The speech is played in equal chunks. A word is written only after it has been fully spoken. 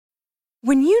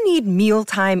When you need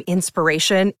mealtime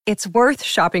inspiration, it's worth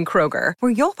shopping Kroger,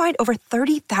 where you'll find over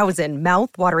 30,000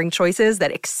 mouth-watering choices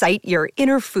that excite your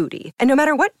inner foodie. And no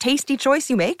matter what tasty choice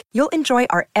you make, you'll enjoy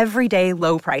our everyday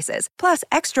low prices, plus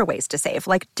extra ways to save,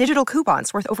 like digital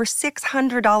coupons worth over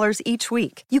 $600 each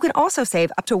week. You can also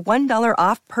save up to $1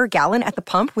 off per gallon at the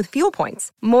pump with fuel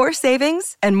points. More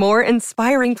savings and more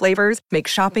inspiring flavors make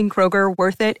shopping Kroger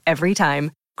worth it every time.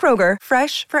 Kroger,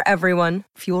 fresh for everyone.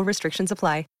 Fuel restrictions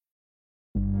apply.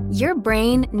 Your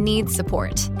brain needs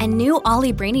support, and new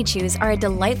Ollie Brainy Chews are a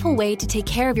delightful way to take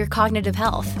care of your cognitive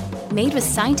health. Made with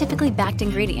scientifically backed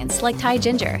ingredients like Thai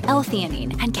ginger,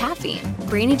 L-theanine, and caffeine,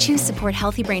 Brainy Chews support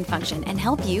healthy brain function and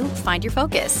help you find your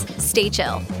focus, stay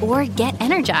chill, or get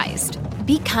energized.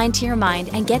 Be kind to your mind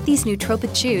and get these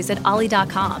nootropic chews at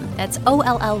ollie.com. That's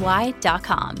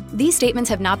OLLY.com. These statements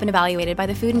have not been evaluated by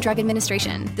the Food and Drug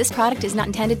Administration. This product is not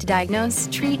intended to diagnose,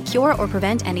 treat, cure, or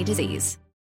prevent any disease.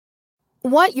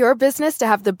 Want your business to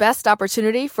have the best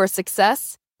opportunity for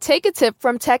success? Take a tip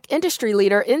from tech industry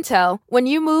leader Intel when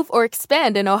you move or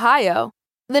expand in Ohio.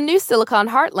 The new Silicon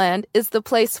Heartland is the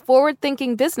place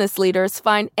forward-thinking business leaders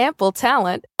find ample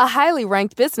talent, a highly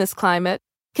ranked business climate,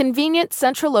 convenient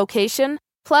central location,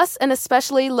 plus an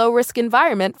especially low-risk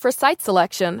environment for site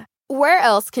selection. Where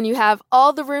else can you have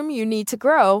all the room you need to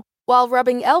grow while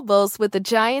rubbing elbows with the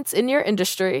giants in your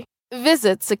industry?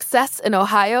 Visit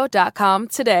successinohio.com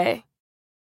today.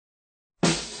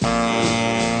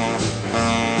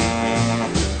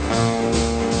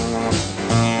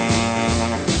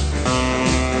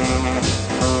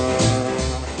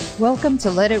 Welcome to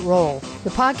Let It Roll,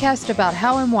 the podcast about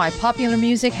how and why popular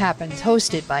music happens,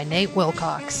 hosted by Nate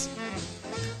Wilcox.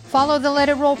 Follow the Let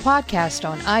It Roll podcast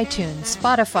on iTunes,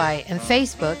 Spotify, and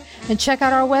Facebook, and check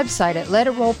out our website at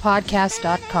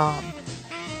letitrollpodcast.com.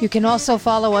 You can also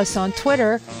follow us on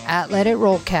Twitter at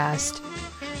LetItRollcast.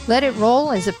 Let It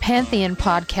Roll is a Pantheon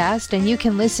podcast, and you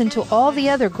can listen to all the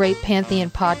other great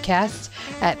Pantheon podcasts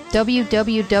at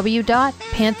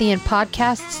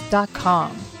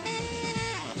www.pantheonpodcasts.com.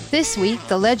 This week,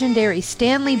 the legendary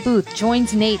Stanley Booth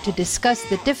joins Nate to discuss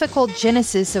the difficult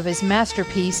genesis of his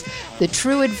masterpiece, The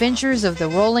True Adventures of the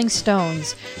Rolling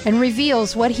Stones, and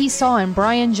reveals what he saw in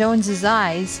Brian Jones's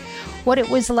eyes, what it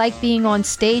was like being on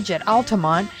stage at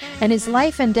Altamont, and his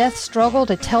life and death struggle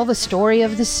to tell the story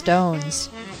of the Stones.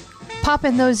 Pop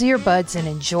in those earbuds and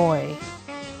enjoy.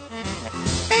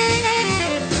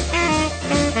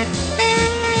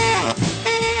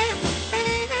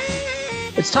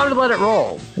 It's time to let it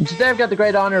roll. And today I've got the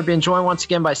great honor of being joined once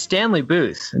again by Stanley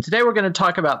Booth. And today we're going to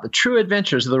talk about The True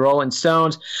Adventures of the Rolling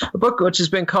Stones, a book which has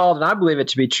been called, and I believe it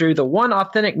to be true, the one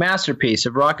authentic masterpiece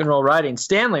of rock and roll writing.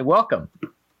 Stanley, welcome.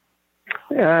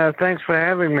 Thanks for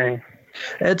having me.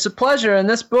 It's a pleasure. And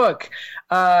this book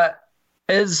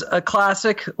is a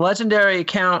classic, legendary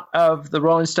account of the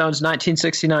Rolling Stones'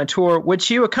 1969 tour,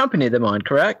 which you accompanied them on,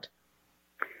 correct?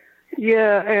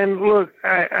 Yeah, and look,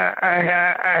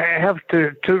 I have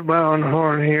to toot my own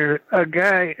horn here. A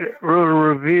guy wrote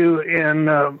a review in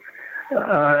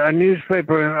a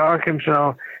newspaper in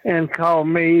Arkansas and called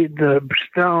me the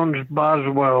Stones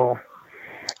Boswell.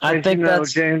 I think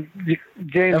that's James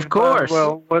of course.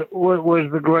 Boswell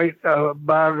was the great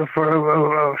biographer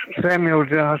of Samuel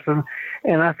Johnson,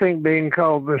 and I think being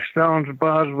called the Stones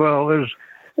Boswell is.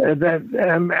 That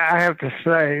I have to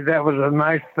say that was a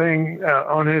nice thing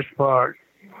on his part.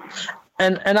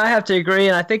 And I have to agree,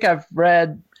 and I think I've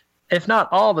read, if not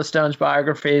all the Stones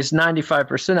biographies,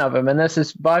 95% of them, and this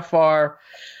is by far,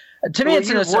 to me, it's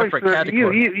in a separate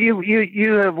category.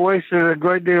 You have wasted a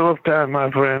great deal of time, my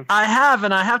friend. I have,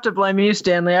 and I have to blame you,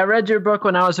 Stanley. I read your book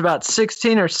when I was about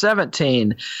 16 or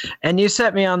 17, and you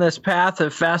set me on this path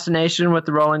of fascination with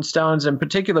the Rolling Stones, in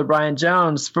particular Brian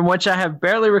Jones, from which I have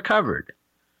barely recovered.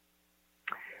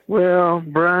 Well,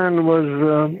 Brian was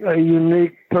a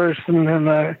unique person, and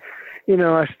I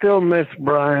still miss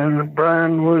Brian.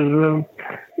 Brian was,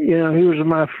 he was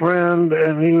my friend,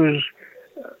 and he was,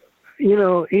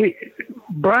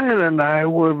 Brian and I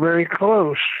were very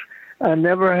close. I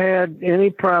never had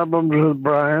any problems with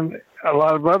Brian. A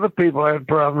lot of other people had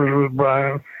problems with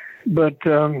Brian, but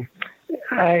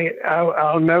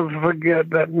I'll never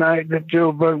forget that night that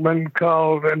Joe Bergman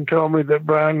called and told me that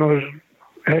Brian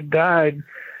had died.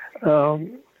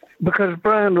 Because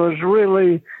Brian was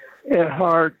really, at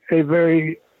heart, a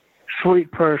very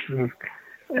sweet person,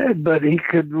 but he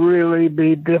could really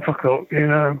be difficult,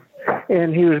 and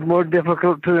he was more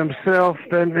difficult to himself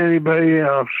than anybody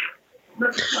else.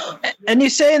 And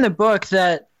you say in the book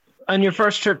that on your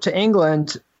first trip to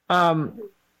England,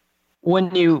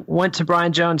 when you went to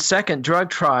Brian Jones' second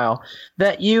drug trial,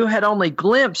 that you had only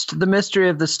glimpsed the mystery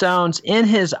of the Stones in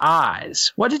his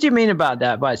eyes. What did you mean about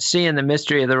that, by seeing the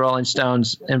mystery of the Rolling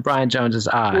Stones in Brian Jones'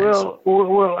 eyes?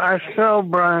 Well, I saw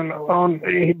Brian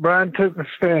Brian took a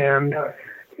stand,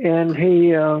 and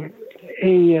he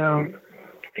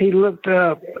looked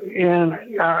up, and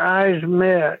our eyes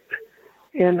met,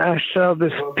 and I saw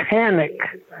this panic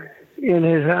in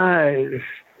his eyes.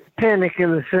 Panic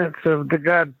in the sense of the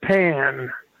god Pan.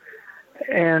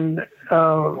 And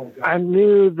I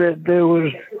knew that there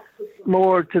was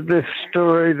more to this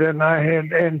story than I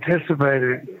had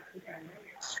anticipated.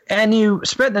 And you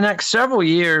spent the next several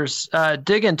years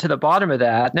digging to the bottom of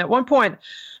that. And at one point,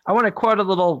 I want to quote a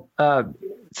little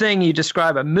thing you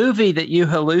describe, a movie that you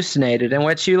hallucinated, in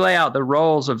which you lay out the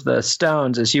roles of the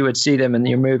Stones as you would see them in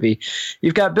your movie.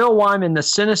 You've got Bill Wyman, the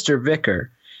sinister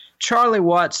vicar, Charlie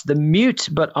Watts, the mute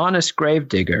but honest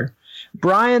gravedigger,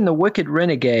 Brian, the wicked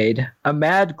renegade, a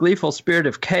mad, gleeful spirit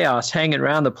of chaos hanging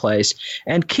around the place,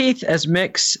 and Keith as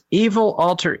Mick's evil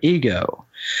alter ego.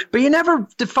 But you never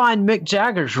defined Mick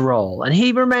Jagger's role, and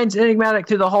he remains enigmatic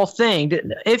through the whole thing.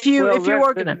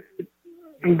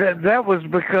 That was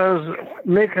because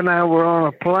Mick and I were on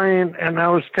a plane, and I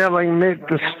was telling Mick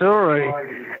the story,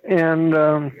 and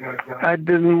I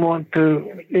didn't want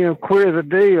to, queer the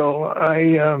deal.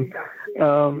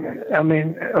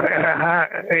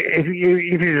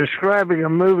 If you're describing a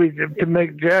movie to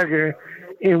Mick Jagger,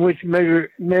 in which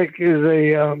Mick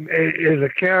is a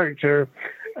character,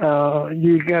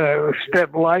 you gotta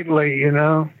step lightly,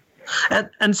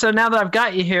 And so now that I've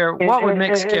got you here, what would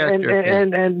Mick's character be?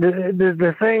 And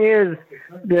the thing is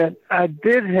that I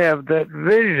did have that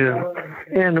vision,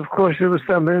 and of course it was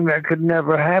something that could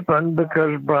never happen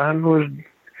because Brian was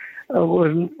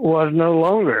no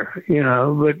longer,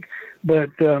 but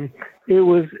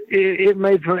it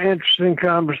made for interesting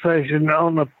conversation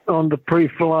on the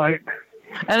pre-flight.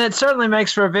 And it certainly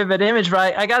makes for a vivid image.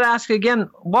 But I got to ask again,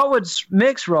 what was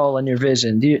Mick's role in your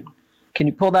vision? Can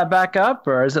you pull that back up,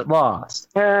 or is it lost?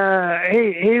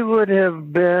 He would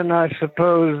have been, I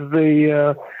suppose,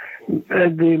 the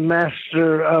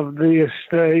master of the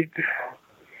estate,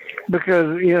 because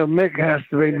Mick has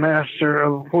to be master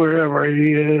of wherever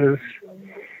he is.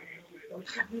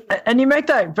 And you make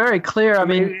that very clear. I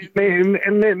mean,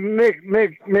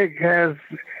 Mick has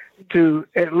to,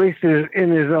 at least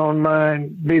in his own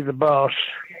mind, be the boss.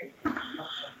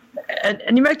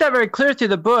 And you make that very clear through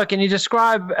the book, and you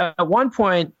describe at one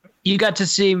point you got to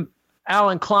see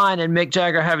Alan Klein and Mick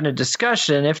Jagger having a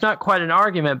discussion, if not quite an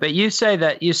argument, but you say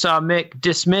that you saw Mick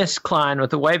dismiss Klein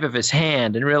with a wave of his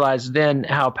hand and realized then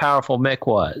how powerful Mick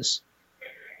was.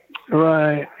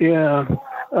 Right, yeah.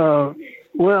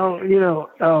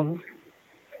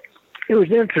 It was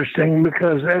interesting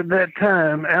because at that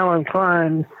time, Alan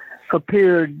Klein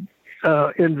appeared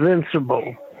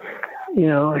invincible.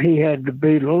 He had the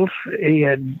Beatles. He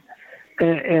had,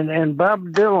 and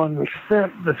Bob Dylan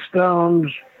sent the Stones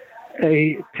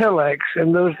a telex.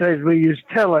 In those days, we used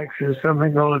telexes,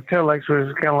 something called a telex, which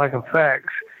is kind of like a fax.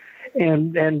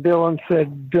 And Dylan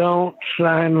said, "Don't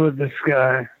sign with this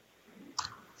guy."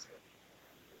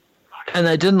 And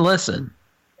they didn't listen.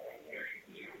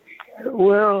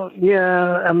 Well,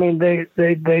 yeah. I mean, they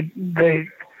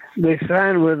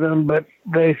signed with him, but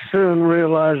they soon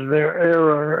realized their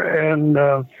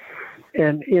error,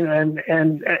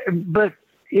 but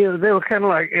they were kind of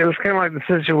like, it was kind of like the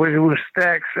situation with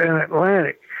Stax and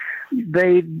Atlantic.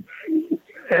 They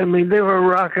were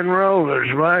rock and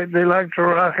rollers, right? They liked to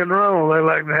rock and roll. They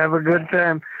liked to have a good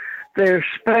time. Their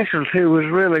specialty was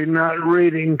really not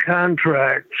reading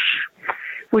contracts,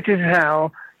 which is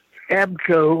how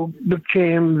Abco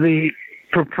became the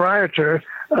proprietor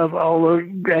of all of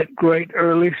that great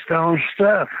early Stone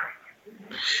stuff.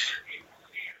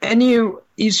 And you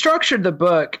structured the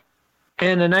book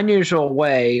in an unusual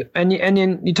way, and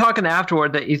you talking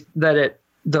afterward that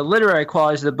the literary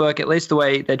qualities of the book, at least the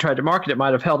way they tried to market it,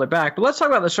 might have held it back. But let's talk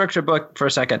about the structure of the book for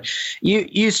a second.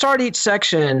 You start each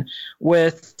section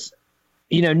with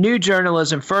new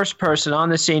journalism, first person on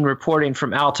the scene reporting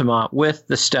from Altamont with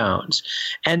the Stones.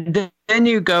 And then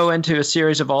you go into a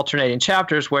series of alternating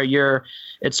chapters where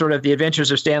it's sort of the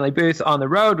adventures of Stanley Booth on the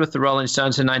road with the Rolling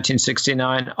Stones in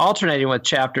 1969, alternating with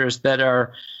chapters that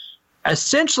are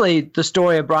essentially the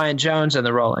story of Brian Jones and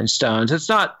the Rolling Stones. It's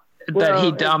not that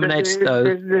he dominates those.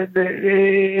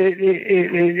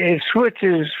 It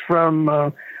switches from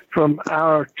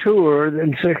our tour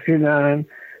in 69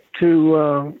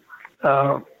 to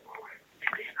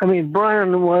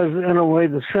Brian was in a way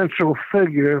the central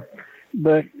figure,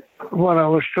 but what I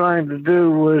was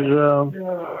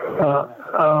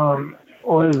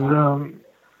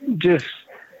just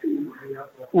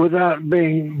without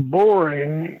being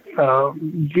boring,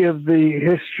 give the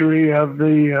history of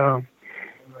the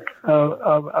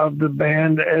of the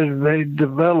band as they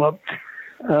developed.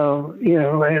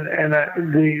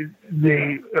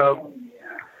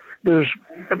 There's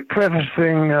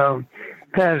prefacing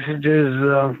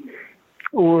passages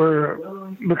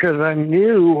were because I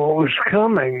knew what was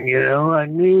coming. I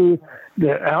knew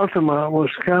that Altamont was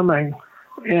coming,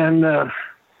 and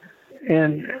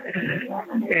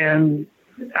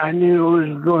I knew it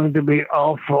was going to be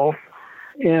awful.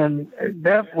 And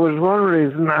that was one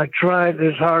reason I tried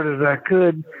as hard as I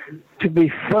could to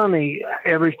be funny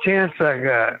every chance I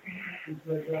got.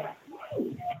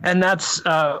 And that's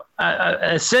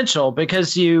essential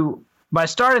because by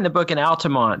starting the book in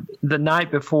Altamont the night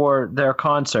before their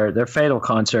fatal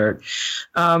concert,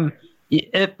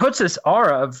 it puts this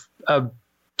aura of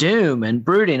doom and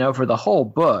brooding over the whole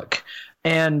book.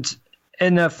 And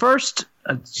in the first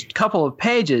couple of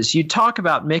pages, you talk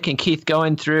about Mick and Keith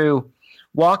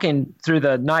walking through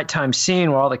the nighttime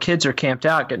scene where all the kids are camped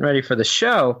out getting ready for the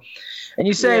show. And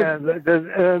you say... Yeah,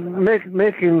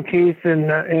 Mick and Keith and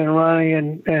Ronnie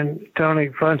and Tony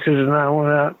Funches and I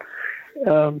went out.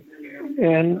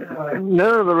 And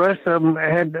none of the rest of them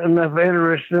had enough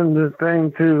interest in the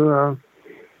thing to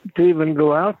even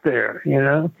go out there,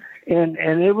 And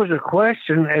it was a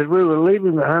question as we were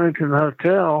leaving the Huntington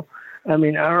Hotel. I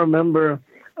mean, I remember...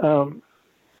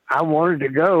 I wanted to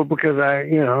go because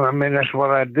that's what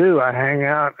I do. I hang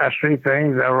out, I see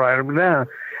things, I write them down.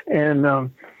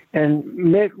 And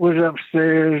Mick was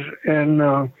upstairs and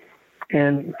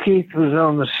Keith was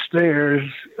on the stairs.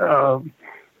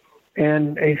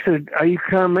 And he said, "Are you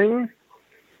coming?"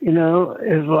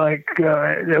 It's like,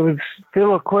 there was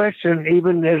still a question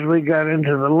even as we got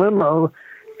into the limo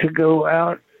to go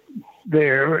out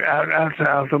there, out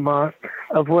to Altamont,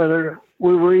 of whether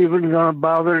we were even going to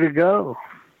bother to go.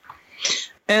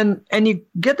 And you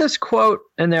get this quote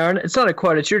in there, and it's not a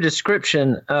quote, it's your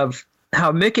description of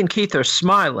how Mick and Keith are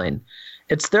smiling.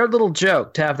 It's their little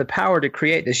joke to have the power to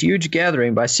create this huge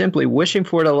gathering by simply wishing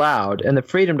for it aloud and the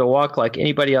freedom to walk like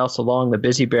anybody else along the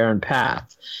busy, barren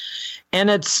path. And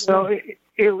it's... Well,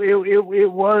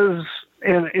 it was,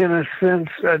 in a sense,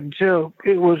 a joke.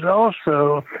 It was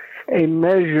also a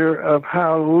measure of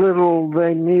how little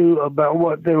they knew about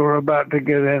what they were about to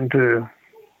get into.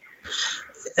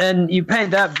 And you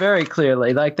paint that very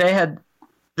clearly. Like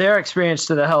their experience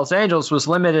to the Hells Angels was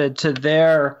limited to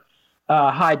their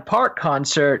Hyde Park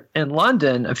concert in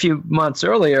London a few months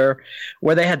earlier,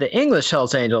 where they had the English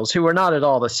Hells Angels, who were not at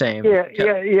all the same. Yeah.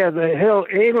 The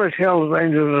English Hells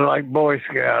Angels are like Boy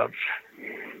Scouts.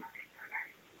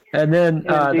 And then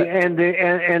and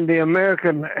the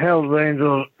American Hells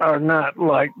Angels are not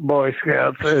like Boy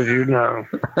Scouts, as you know.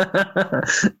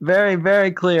 Very,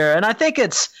 very clear. And I think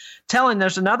it's telling.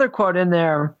 There's another quote in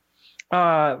there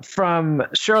from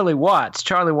Shirley Watts,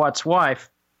 Charlie Watts' wife,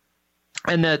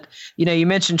 and that you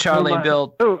mentioned Charlie and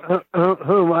Bill,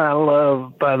 whom I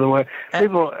love, by the way.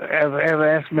 People have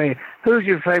asked me, "Who's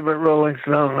your favorite Rolling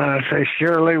Stone?" And I say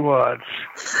Shirley Watts.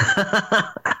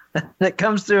 That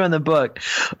comes through in the book.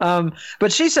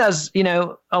 But she says,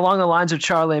 along the lines of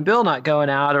Charlie and Bill not going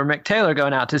out, or Mick Taylor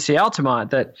going out to see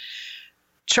Altamont, that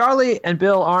Charlie and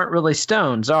Bill aren't really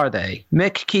Stones, are they?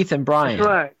 Mick, Keith, and Brian. That's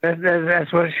right.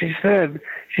 That's what she said.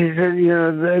 She said,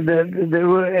 they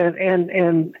were,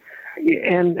 and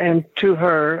to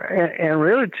her, and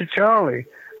really to Charlie,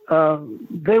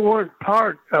 they weren't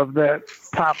part of that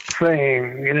pop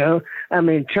thing, I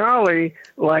mean, Charlie,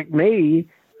 like me,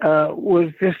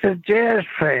 was just a jazz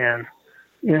fan.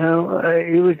 He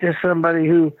was just somebody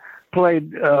who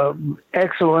played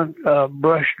excellent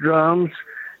brush drums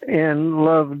and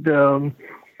loved, the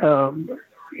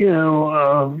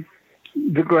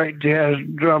great jazz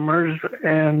drummers,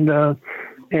 and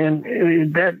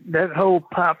that whole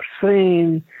pop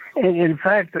scene. And in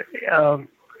fact,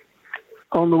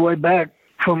 on the way back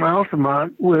from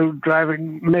Altamont,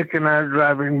 Mick and I were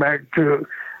driving back to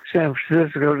San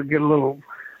Francisco to get a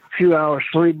few hours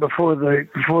sleep before the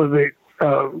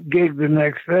gig the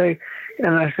next day.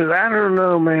 And I said, "I don't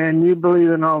know, man, you believe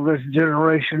in all this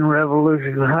generation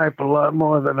revolution hype a lot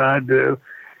more than I do."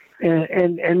 And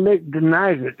Mick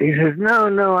denies it. He says,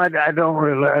 no, I don't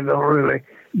really.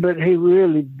 But he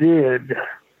really did.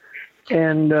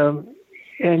 And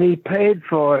he paid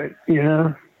for it,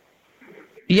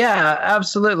 Yeah,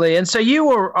 absolutely. And so you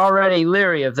were already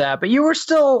leery of that, but you were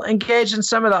still engaged in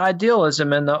some of the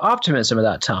idealism and the optimism of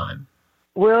that time.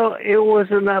 Well, it was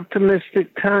an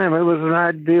optimistic time. It was an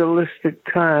idealistic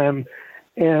time.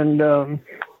 And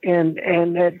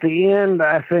at the end,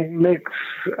 I think Mick's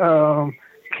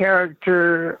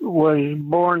character was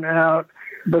born out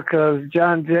because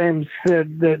John James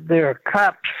said that there are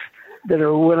cops that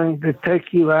are willing to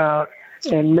take you out,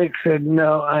 and Mick said,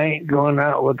 "No, I ain't going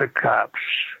out with the cops."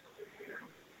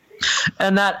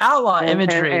 And that outlaw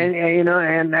imagery, and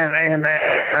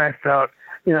I thought,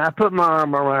 I put my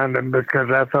arm around him because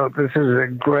I thought this is a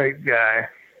great guy.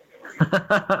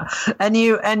 and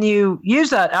you use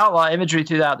that outlaw imagery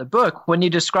throughout the book when you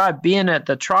describe being at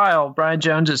the trial, Brian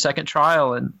Jones's second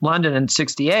trial in London in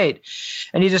 '68,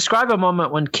 and you describe a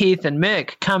moment when Keith and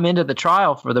Mick come into the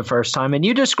trial for the first time, and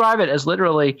you describe it as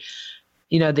literally,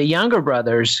 the younger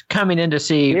brothers coming in to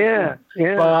see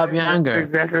Bob Younger.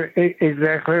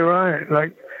 Exactly right.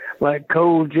 Like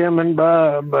Cole, Jim, and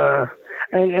Bob.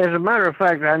 And as a matter of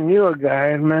fact, I knew a guy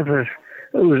in Memphis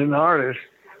who was an artist,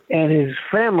 and his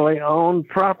family owned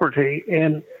property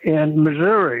in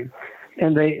Missouri,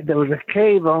 and there was a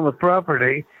cave on the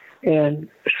property, and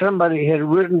somebody had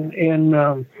written in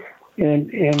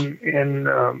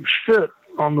soot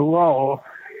on the wall,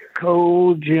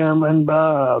 Cole, Jim, and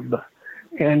Bob,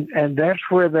 and that's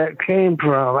where that came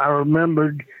from. I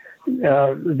remembered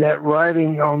that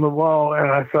writing on the wall, and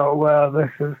I thought, wow,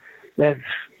 these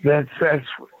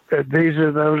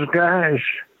are those guys.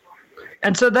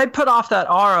 And so they put off that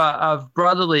aura of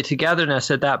brotherly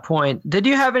togetherness at that point. Did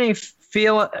you have any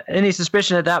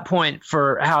suspicion at that point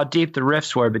for how deep the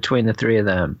rifts were between the three of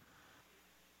them?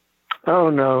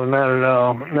 Oh, no, not at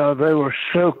all. No, they were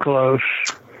so close.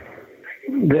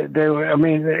 They were. I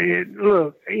mean,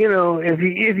 look. If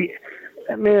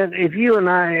you and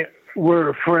I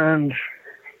were friends,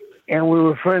 and we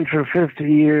were friends for 50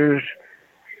 years.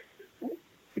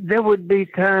 There would be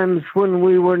times when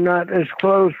we were not as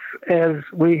close as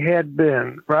we had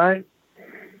been, right?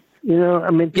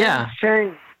 Things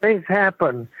change, things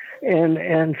happen,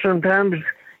 and sometimes,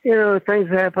 things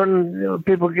happen.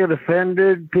 People get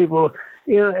offended. People,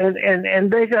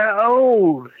 and they got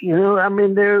old.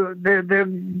 They're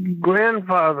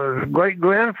grandfathers, great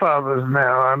grandfathers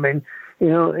now.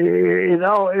 It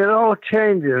all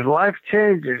changes. Life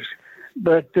changes,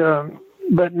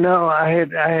 But no, I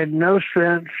had no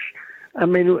sense.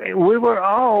 We were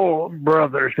all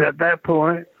brothers at that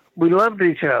point. We loved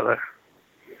each other.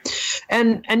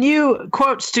 And you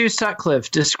quote Stu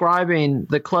Sutcliffe describing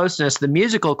the closeness, the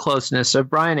musical closeness of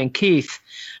Brian and Keith.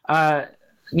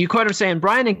 You quote him saying,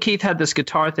 Brian and Keith had this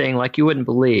guitar thing like you wouldn't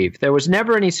believe. There was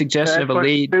never any suggestion of a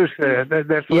lead. Stu said.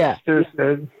 That's what Stu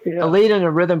said. Yeah. A lead and a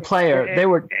rhythm player. And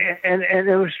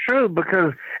it was true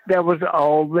because that was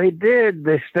all they did.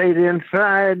 They stayed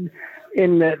inside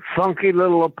in that funky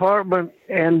little apartment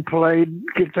and played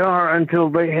guitar until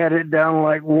they had it down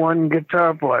like one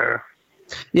guitar player.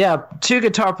 Yeah, two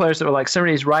guitar players that were like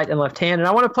somebody's right and left hand. And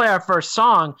I want to play our first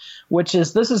song, this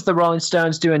is the Rolling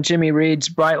Stones doing Jimmy Reed's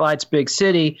Bright Lights, Big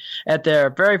City at their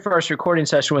very first recording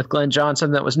session with Glenn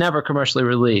Johnson that was never commercially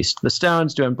released. The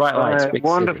Stones doing Bright Lights, Big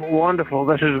City. Wonderful.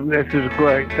 This is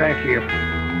great. Thank you.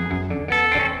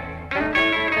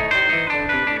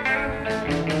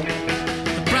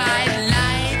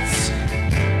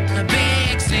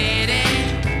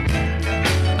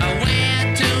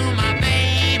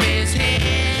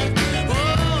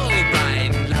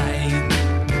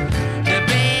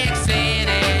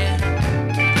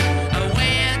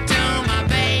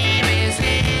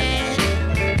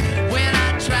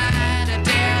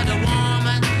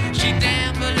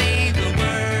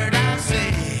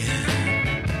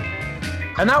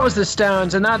 And that was the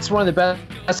Stones, and that's one of the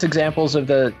best examples of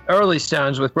the early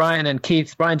Stones with Brian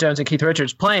Jones and Keith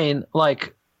Richards playing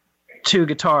like two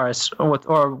guitarists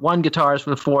or one guitarist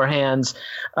with four hands.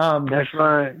 That's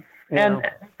right. Yeah.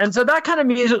 And so that kind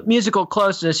of musical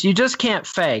closeness you just can't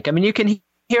fake. You can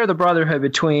hear the brotherhood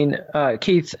between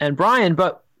Keith and Brian,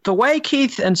 but the way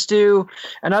Keith and Stu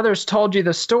and others told you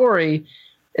the story,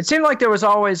 it seemed like there was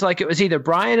always it was either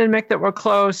Brian and Mick that were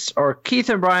close, or Keith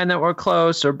and Brian that were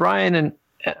close, or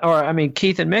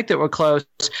Keith and Mick that were close.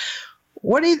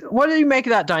 What do you make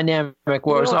of that dynamic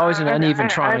where it was always an uneven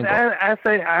triangle?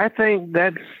 I think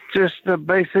that's just a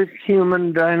basic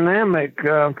human dynamic.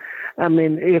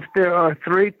 If there are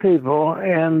three people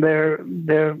and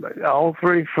they're all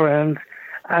three friends,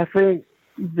 I think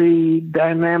the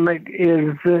dynamic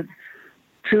is that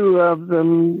two of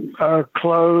them are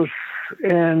close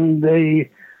and they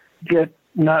get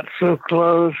not so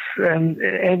close, and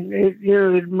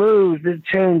it moves, it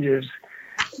changes.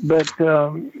 But at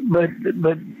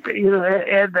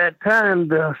that time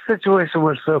the situation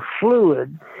was so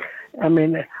fluid.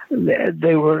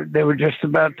 They were just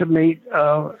about to meet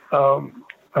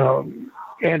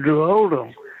Andrew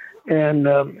Oldham, and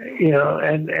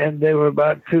they were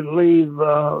about to leave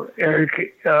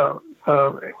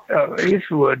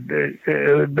Eastwood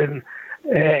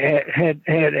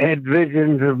had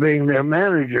visions of being their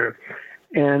manager,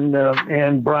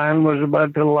 and Brian was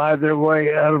about to lie their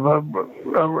way out of a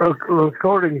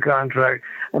recording contract.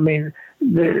 I mean,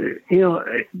 the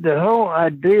whole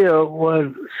idea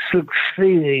was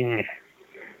succeeding.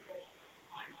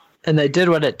 And they did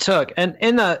what it took. And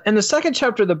in the second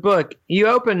chapter of the book, you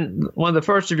open one of the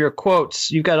first of your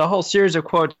quotes. You've got a whole series of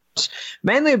quotes,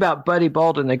 mainly about Buddy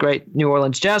Bolden, the great New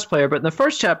Orleans jazz player. But in the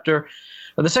first chapter,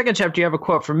 or the second chapter, you have a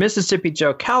quote from Mississippi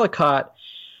Joe Callicott,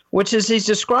 which is he's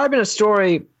describing a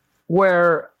story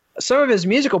where some of his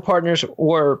musical partners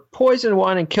were poisoned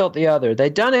one and killed the other.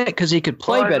 They'd done it because he could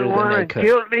play better than they could.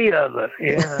 Killed the other,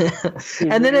 yeah.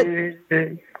 And then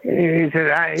he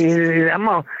said, I'm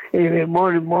gonna. He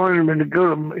wanted me to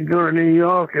go to New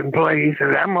York and play. He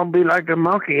said, I'm gonna be like a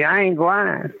monkey. I ain't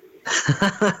going.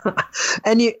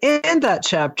 And you end that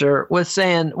chapter with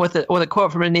saying, with a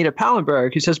quote from Anita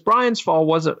Pallenberg, who says, "Brian's fall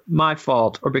wasn't my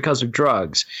fault or because of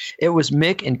drugs. It was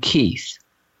Mick and Keith."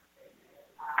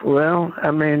 Well,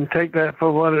 I mean, take that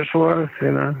for what it's worth,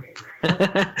 you know.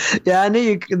 Yeah, I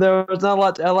knew there was not a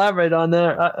lot to elaborate on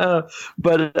there,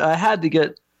 but I had to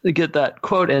get that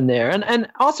quote in there. And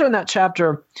also in that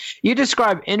chapter, you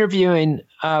describe interviewing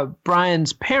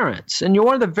Brian's parents, and you're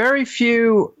one of the very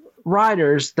few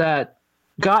writers that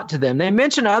got to them. They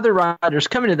mention other writers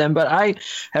coming to them, but I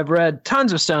have read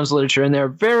tons of Stones literature, and there are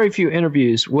very few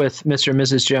interviews with Mr. and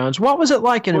Mrs. Jones. What was it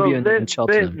like interviewing them in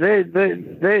Cheltenham?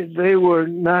 They were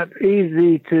not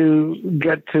easy to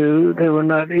get to. They were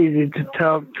not easy to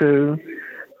talk to.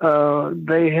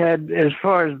 They had, as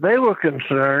far as they were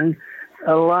concerned,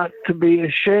 a lot to be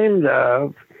ashamed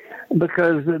of,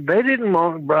 because they didn't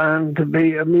want Brian to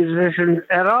be a musician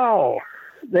at all.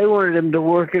 They wanted him to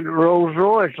work at Rolls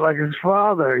Royce like his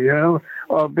father, you know,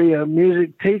 or be a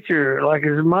music teacher like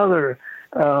his mother.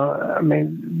 I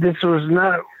mean, this was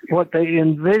not what they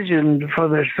envisioned for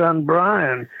their son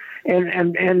Brian.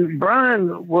 And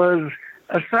Brian was,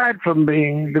 aside from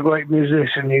being the great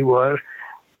musician he was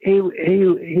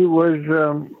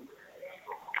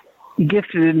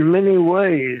gifted in many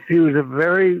ways. He was a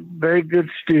very, very good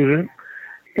student,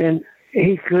 and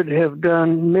he could have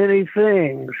done many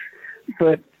things,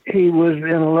 but he was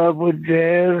in love with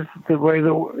jazz the way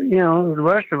the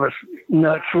rest of us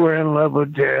nuts were in love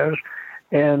with jazz,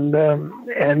 and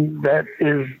that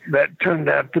turned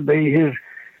out to be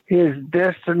his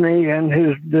destiny and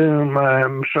his doom,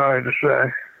 I'm sorry to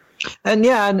say. And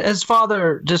his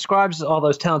father describes all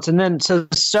those talents and then says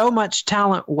so much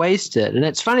talent wasted. And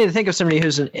it's funny to think of somebody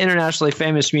who's an internationally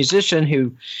famous musician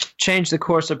who changed the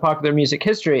course of popular music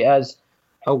history as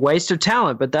a waste of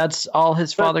talent, but that's all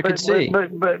his father could see.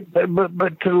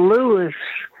 But to Louis,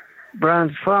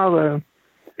 Brian's father,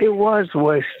 it was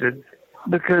wasted,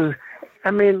 because,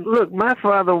 I mean, look, my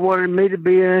father wanted me to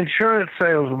be an insurance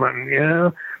salesman, you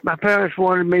know. My parents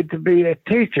wanted me to be a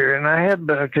teacher, and I have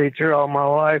been a teacher all my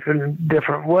life in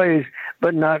different ways,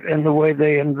 but not in the way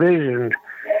they envisioned.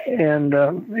 And,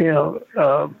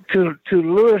 to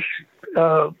Louis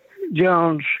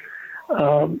Jones,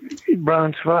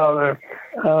 Brian's father,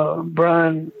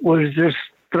 Brian was just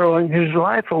throwing his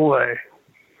life away.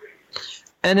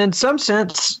 And in some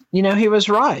sense, he was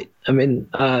right. I mean,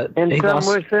 in some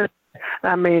sense,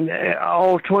 I mean,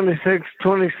 all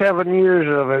 27 years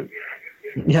of it.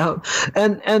 Yeah.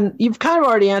 And you've kind of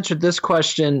already answered this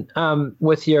question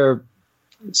with your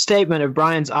statement of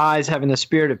Brian's eyes having the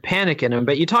spirit of panic in him.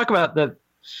 But you talk about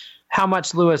how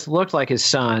much Louis looked like his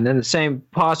son, and the same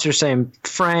posture, same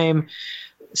frame,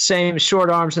 same short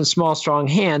arms and small, strong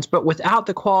hands, but without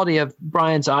the quality of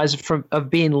Brian's eyes of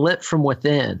being lit from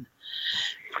within.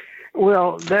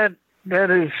 Well, that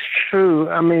is true.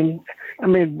 I mean,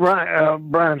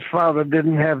 Brian's father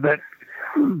didn't have that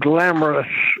glamorous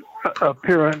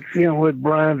appearance, with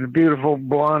Brian's beautiful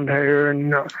blonde hair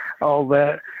and all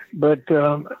that, but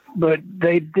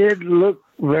they did look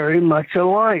very much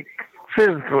alike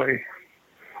physically.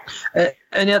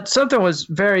 And yet something was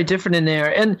very different in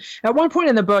there. And at one point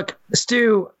in the book,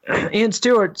 Ian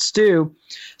Stewart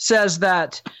says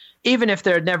that even if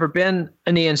there had never been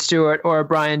an Ian Stewart or a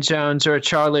Brian Jones or a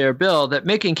Charlie or Bill, that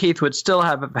Mick and Keith would still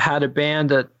have had a band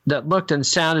that looked and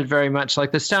sounded very much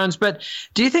like the Stones. But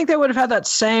do you think they would have had that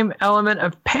same element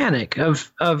of panic,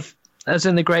 of as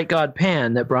in the Great God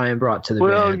Pan that Brian brought to the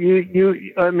band? Well,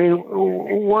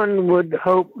 one would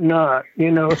hope not.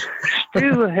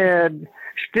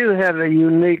 Stu had a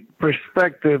unique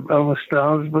perspective on the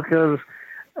Stones because,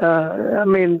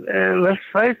 let's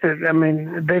face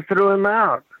it, they threw him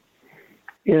out.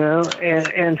 you know,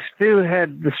 and Stu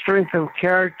had the strength of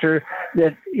character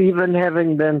that even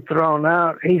having been thrown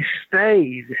out, he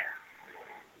stayed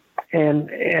and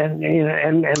you know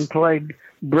and played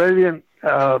brilliant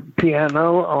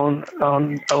piano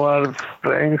on a lot of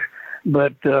things,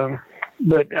 but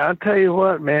I'll tell you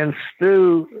what, man,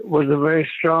 Stu was a very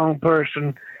strong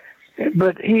person,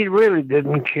 but he really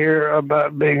didn't care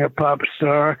about being a pop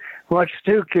star. What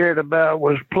Stu cared about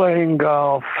was playing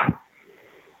golf,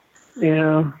 you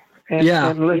know,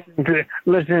 and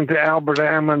listening to Albert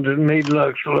Hammond and Meade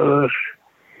Lux Lewis.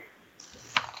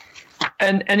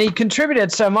 And he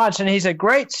contributed so much, and he's a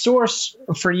great source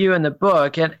for you in the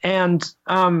book. And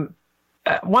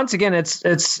once again,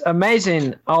 it's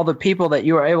amazing all the people that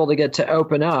you were able to get to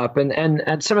open up,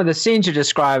 and some of the scenes you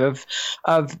describe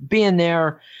of being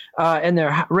there in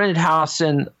their rented house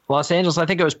in Los Angeles. I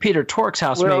think it was Peter Tork's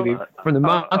house, maybe from the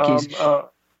Monkees.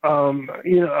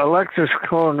 You know, Alexis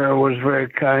Korner was very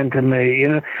kind to me. You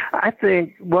know, I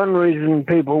think one reason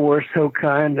people were so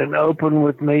kind and open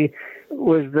with me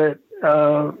was that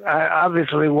I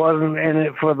obviously wasn't in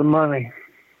it for the money.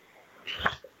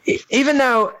 Even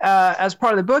though, as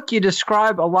part of the book, you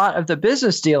describe a lot of the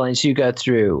business dealings you go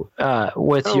through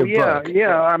with your book.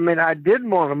 Yeah. I mean, I did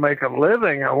want to make a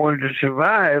living. I wanted to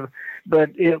survive, but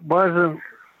it wasn't,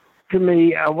 to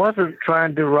me, I wasn't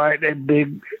trying to write a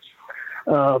big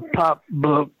pop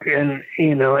book and,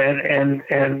 you know,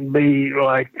 and be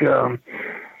like,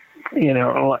 you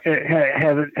know,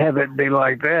 have it be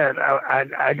like that.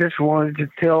 I just wanted to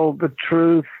tell the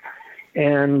truth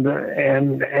and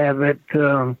have it,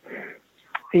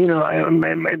 you know,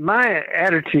 my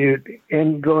attitude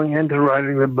in going into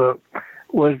writing the book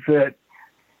was that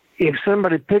if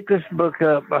somebody picked this book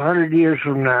up 100 years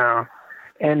from now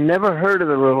and never heard of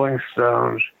the Rolling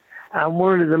Stones, I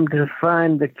wanted them to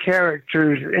find the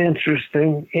characters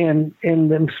interesting in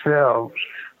themselves.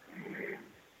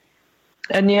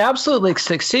 And you absolutely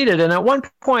succeeded. And at one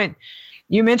point,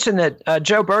 you mentioned that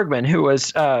Joe Bergman, who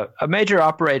was a major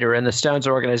operator in the Stones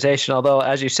organization, although,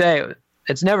 as you say,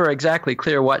 it's never exactly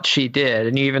clear what she did.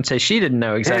 And you even say she didn't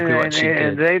know exactly what she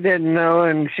did. They didn't know,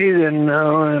 and she didn't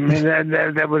know. I mean,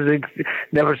 that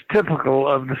was typical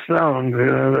of the Stones. You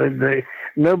know,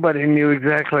 nobody knew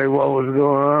exactly what was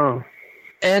going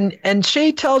on. And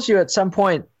she tells you at some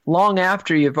point, long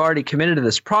after you've already committed to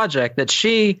this project, that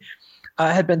she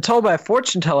had been told by a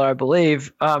fortune teller, I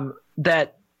believe,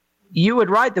 that you would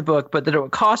write the book, but that it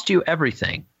would cost you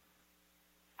everything.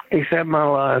 Except my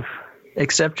life.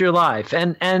 Except your life.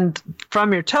 And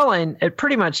from your telling, it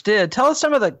pretty much did. Tell us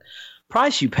some of the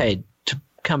price you paid to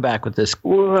come back with this.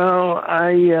 Well,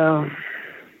 I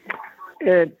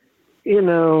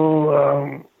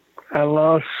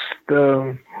lost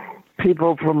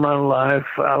people from my life.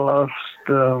 I lost,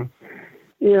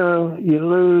 you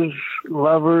lose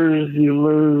lovers, you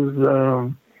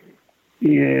lose,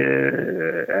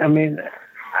 I mean,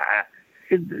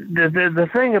 the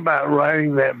thing about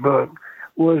writing that book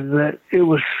was that it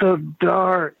was so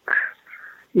dark.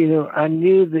 You know, I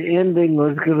knew the ending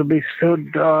was going to be so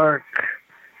dark,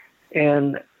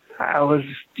 and I was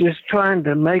just trying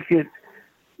to make it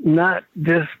not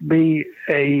just be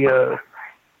an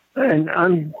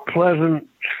unpleasant,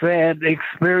 sad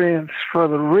experience for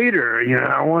the reader. You know,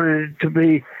 I wanted it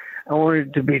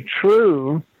to be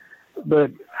true,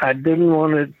 but I didn't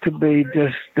want it to be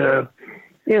just, to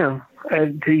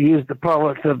use the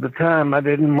parlance of the time, I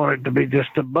didn't want it to be just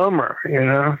a bummer, you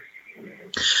know?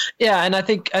 Yeah, and I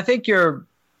think your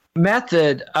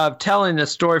method of telling the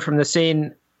story from the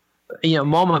scene, you know,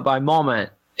 moment by moment,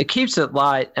 it keeps it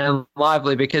light and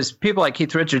lively because people like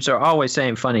Keith Richards are always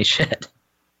saying funny shit.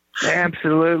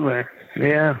 Absolutely,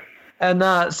 yeah. And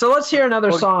so let's hear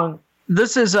another song.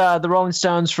 This is the Rolling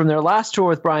Stones from their last tour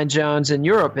with Brian Jones in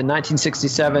Europe in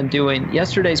 1967 doing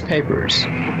Yesterday's Papers.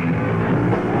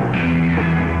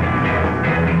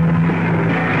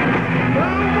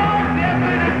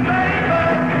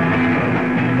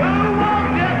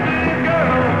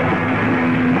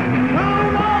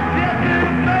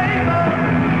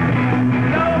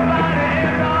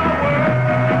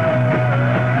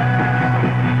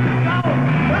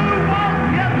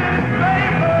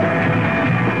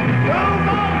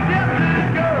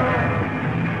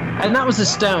 And that was the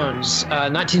Stones,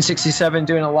 1967,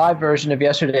 doing a live version of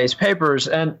Yesterday's Papers.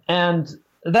 And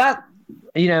that,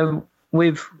 you know,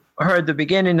 we've heard the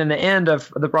beginning and the end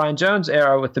of the Brian Jones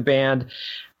era with the band.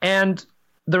 And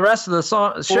the rest of the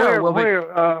show will be... Where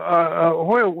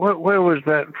was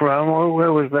that from?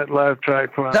 Where was that live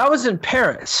track from? That was in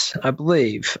Paris, I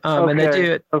believe. And they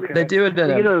do it. Okay. They do it.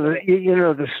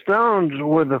 The Stones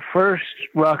were the first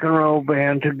rock and roll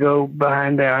band to go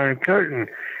behind the Iron Curtain.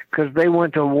 because they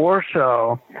went to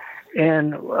Warsaw,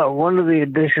 and one of the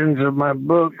editions of my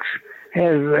books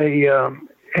has a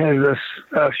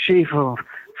sheaf of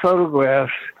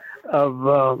photographs of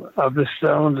the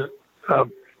Stones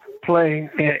playing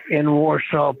in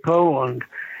Warsaw, Poland.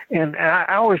 And I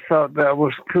always thought that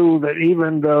was cool, that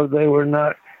even though they were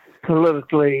not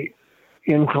politically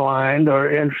inclined or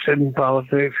interested in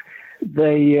politics,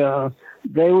 they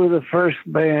were the first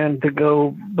band to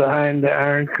go behind the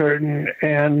Iron Curtain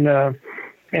and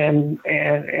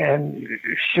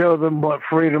show them what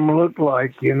freedom looked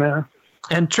like, you know.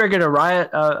 And triggered a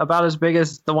riot about as big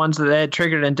as the ones that they had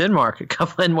triggered in Denmark,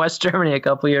 in West Germany a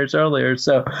couple of years earlier.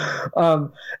 So,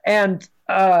 the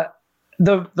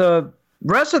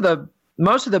rest of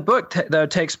most of the book though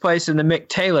takes place in the Mick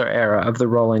Taylor era of the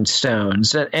Rolling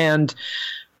Stones, and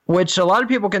which a lot of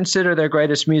people consider their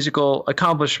greatest musical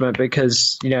accomplishment,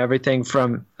 because everything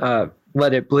from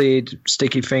Let It Bleed,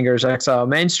 Sticky Fingers, Exile on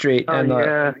Main Street, and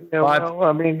Little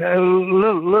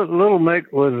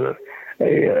Mick was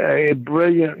a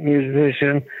brilliant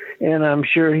musician, and I'm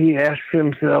sure he asked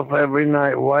himself every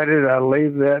night, why did I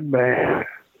leave that band?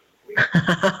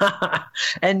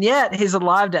 And yet he's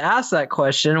alive to ask that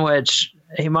question, which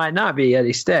he might not be, yet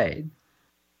he stayed.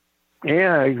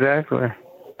 Yeah, exactly.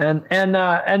 And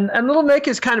Little Mick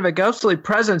is kind of a ghostly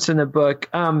presence in the book,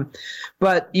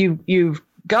 but you've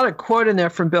got a quote in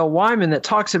there from Bill Wyman that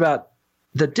talks about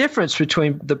the difference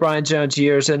between the Brian Jones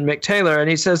years and Mick Taylor, and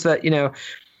he says that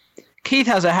Keith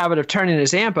has a habit of turning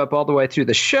his amp up all the way through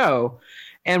the show,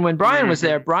 and when Brian was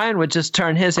there, Brian would just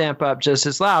turn his amp up just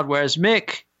as loud, whereas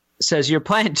Mick says you're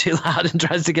playing too loud and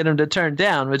tries to get him to turn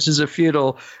down, which is a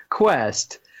futile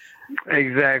quest.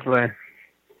 Exactly.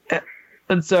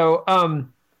 And so,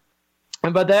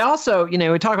 but they also,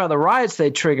 we talk about the riots they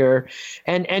trigger,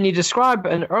 and you describe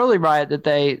an early riot that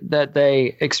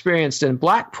they experienced in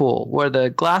Blackpool, where the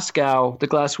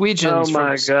Glaswegians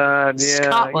from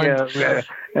Scotland.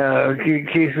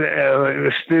 Keith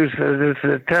Stu says it's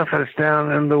the toughest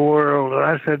town in the world. And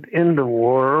I said, in the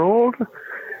world?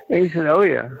 And he said, oh,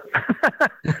 yeah.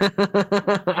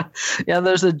 Yeah,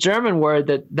 there's a German word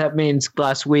that means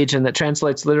Glaswegian that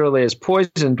translates literally as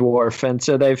poison dwarf. And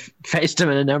so they've faced him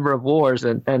in a number of wars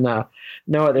and know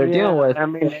what they're dealing with. I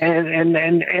mean,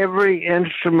 and every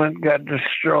instrument got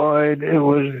destroyed. It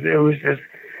was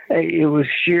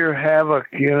sheer havoc,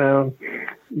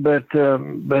 But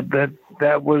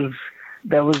that was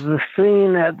the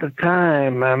scene at the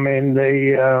time. I mean,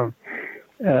 they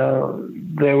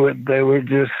were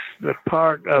just a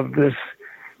part of this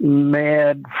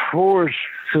mad force,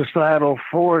 societal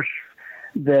force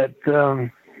that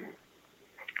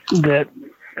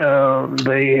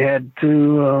they had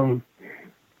to,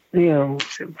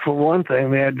 for one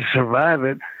thing, they had to survive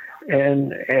it.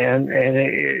 And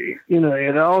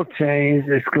it all changed.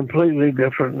 It's completely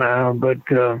different now, but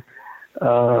who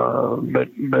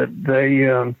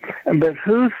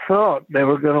thought they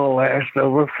were going to last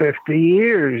over 50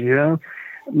 years?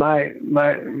 The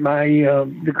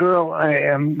girl I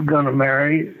am going to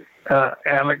marry,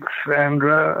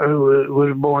 Alexandra, who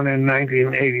was born in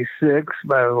 1986,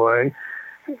 by the way.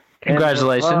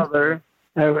 Congratulations.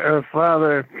 Her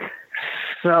father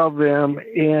saw them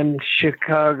in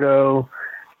Chicago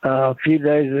a few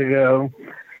days ago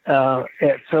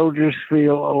at Soldiers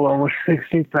Field, along with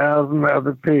 60,000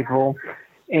 other people,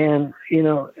 and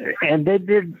and they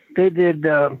did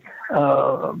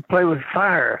Play with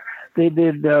Fire. They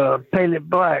did Paint It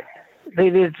Black. They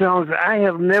did songs I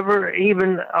have never,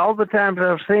 even all the times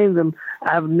I've seen them,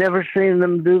 I've never seen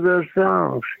them do those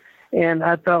songs. And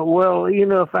I thought, well,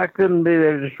 if I couldn't be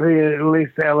there to see it, at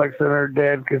least Alex and her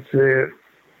dad could see it.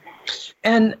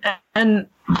 And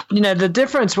the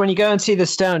difference when you go and see the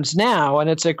Stones now, and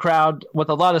it's a crowd with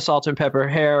a lot of salt and pepper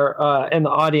hair in the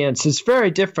audience, is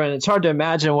very different. It's hard to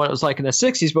imagine what it was like in the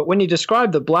 60s. But when you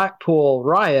describe the Blackpool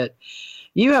riot,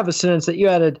 you have a sense that you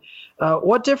added,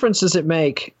 what difference does it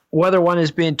make whether one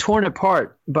is being torn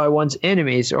apart by one's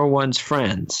enemies or one's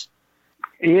friends?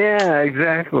 Yeah,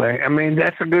 exactly. I mean,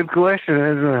 that's a good question,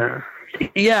 isn't it?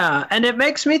 Yeah, and it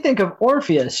makes me think of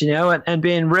Orpheus, and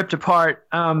being ripped apart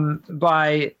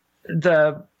by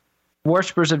the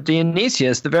worshippers of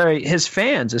Dionysius, his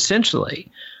fans, essentially.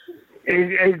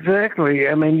 Exactly.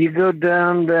 I mean, you go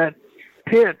down that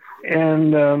pit,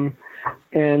 and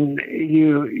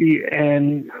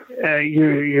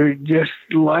you're just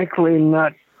likely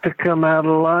not to come out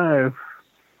alive.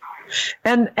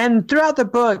 And throughout the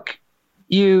book,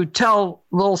 you tell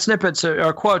little snippets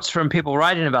or quotes from people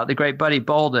writing about the great Buddy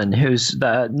Bolden, who's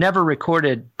the never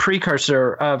recorded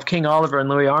precursor of King Oliver and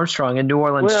Louis Armstrong in New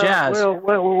Orleans jazz.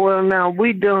 Well, now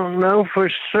we don't know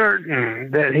for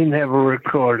certain that he never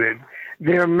recorded.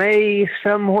 There may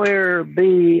somewhere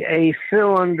be a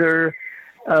cylinder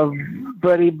of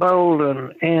Buddy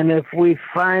Bolden, and if we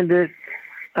find it,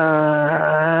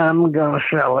 I'm going to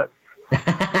sell it.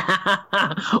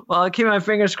 Well, I'll keep my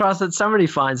fingers crossed that somebody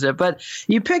finds it. But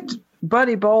you picked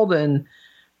Buddy Bolden.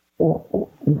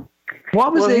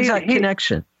 What was the exact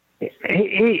connection?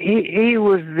 He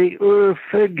was the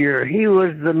figure. He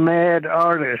was the mad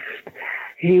artist.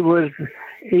 He was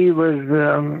he went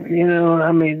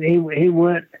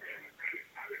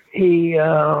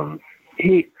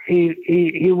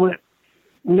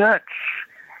nuts,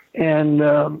 and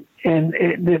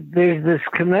there's this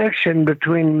connection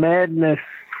between madness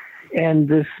and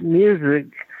this music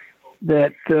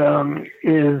that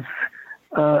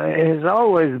has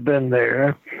always been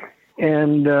there,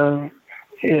 and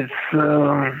it's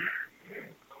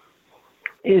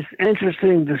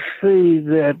interesting to see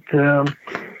that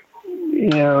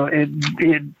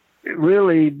it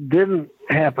really didn't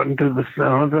happen to the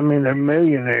Stones. I mean, they're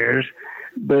millionaires,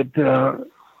 but there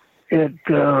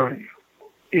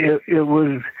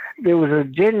was a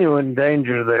genuine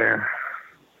danger there.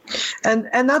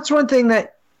 And that's one thing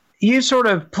that you sort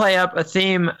of play up a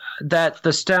theme that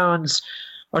the Stones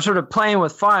are sort of playing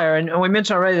with fire. And we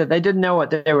mentioned already that they didn't know what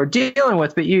they were dealing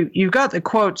with, but you've got the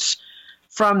quotes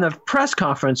from the press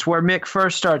conference where Mick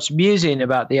first starts musing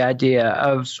about the idea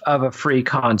of a free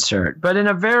concert, but in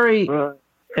a very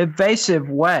evasive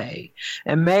way.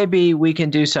 And maybe we can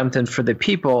do something for the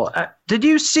people. Did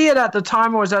you see it at the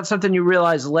time, or was that something you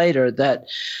realized later, that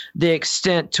the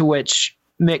extent to which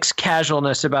Mick's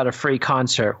casualness about a free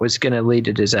concert was going to lead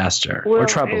to disaster or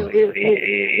trouble?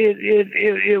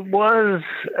 It was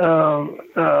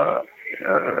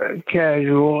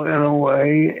casual in a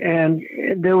way, and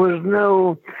there was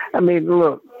no. I mean,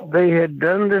 look, they had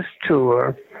done this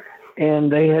tour,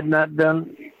 and they had not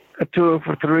done a tour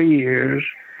for 3 years,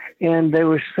 and they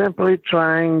were simply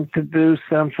trying to do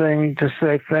something to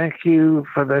say thank you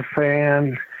for their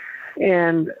fans,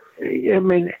 and I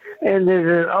mean. And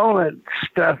there's all that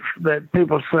stuff that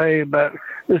people say about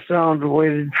the Stones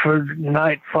waited for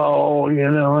nightfall,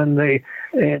 and they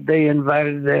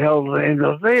invited the Hells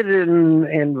Angels. They didn't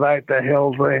invite the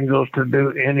Hells Angels to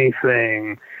do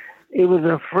anything. It was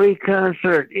a free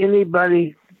concert.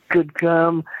 Anybody could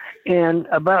come, and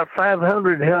about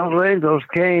 500 Hells Angels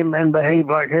came and behaved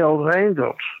like Hells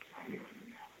Angels.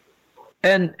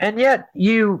 And yet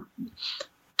you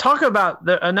talk about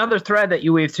another thread that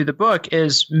you weave through the book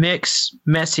is Mick's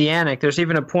messianic. There's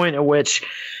even a point at which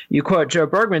you quote Joe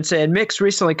Bergman saying, Mick's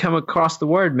recently come across the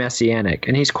word messianic,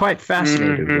 and he's quite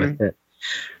fascinated with it.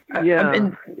 Yeah. I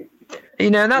mean,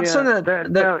 and that's something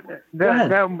that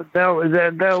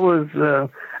was,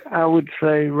 I would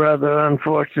say, rather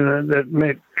unfortunate that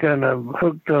Mick kind of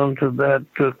hooked onto that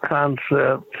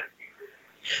concept.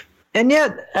 And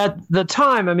yet, at the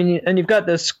time, I mean, and you've got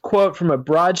this quote from a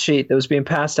broadsheet that was being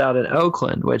passed out in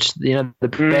Oakland, which, the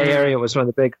Bay Area was one of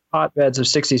the big hotbeds of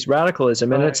 60s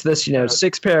radicalism. And it's this,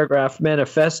 6-paragraph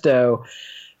manifesto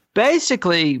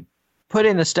basically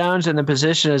putting the Stones in the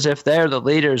position as if they're the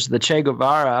leaders, the Che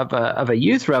Guevara of a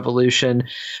youth revolution.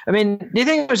 I mean, do you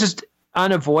think it was just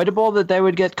unavoidable that they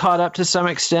would get caught up to some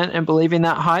extent in believing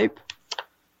that hype?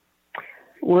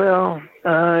 Well,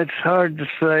 it's hard to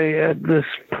say at this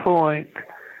point.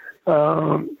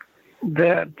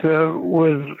 That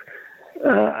was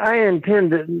I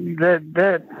intended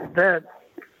that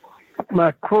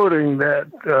my quoting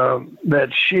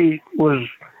that sheet was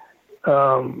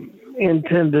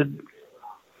intended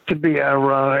to be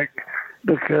ironic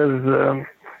because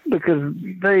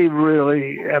they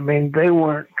really, I mean, they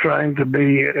weren't trying to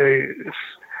be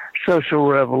social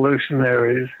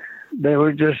revolutionaries. They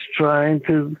were just trying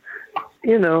to,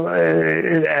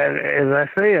 as I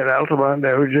say at Altamont,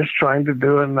 they were just trying to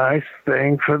do a nice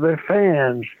thing for their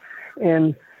fans.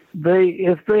 And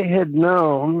if they had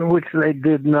known, which they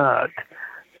did not,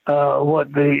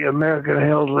 what the American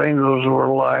Hells Angels were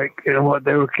like and what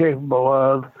they were capable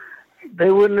of, they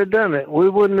wouldn't have done it. We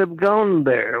wouldn't have gone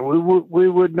there. We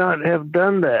would not have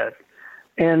done that.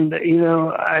 And,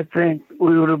 I think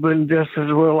we would have been just as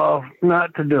well off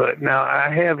not to do it. Now, I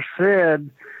have said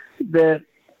that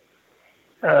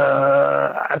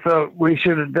I thought we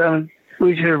should have done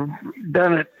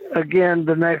it again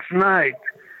the next night.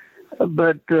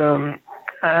 But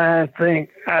I think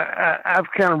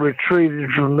I've kind of retreated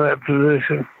from that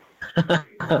position.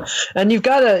 And you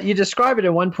describe it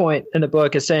at one point in the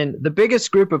book as saying the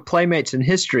biggest group of playmates in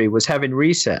history was having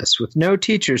recess with no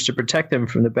teachers to protect them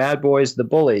from the bad boys, the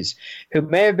bullies, who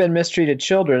may have been mistreated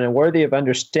children and worthy of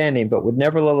understanding, but would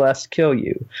nevertheless kill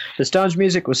you. The Stones'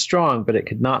 music was strong, but it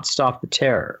could not stop the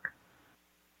terror.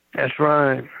 That's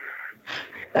right.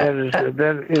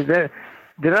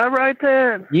 Did I write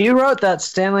that? You wrote that,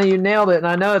 Stanley. You nailed it. And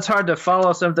I know it's hard to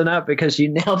follow something up because you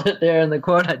nailed it there in the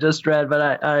quote I just read.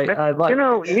 But I like. You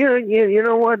know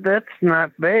what? That's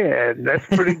not bad. That's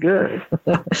pretty good.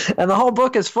 And the whole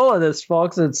book is full of this,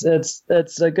 folks.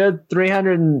 It's a good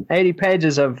 380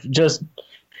 pages of just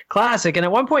classic. And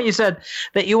at one point you said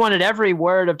that you wanted every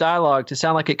word of dialogue to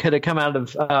sound like it could have come out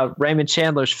of Raymond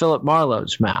Chandler's Philip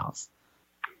Marlowe's mouth.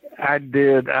 I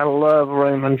did. I love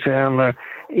Raymond Chandler.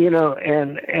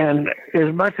 And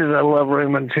as much as I love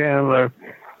Raymond Chandler,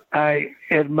 I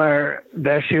admire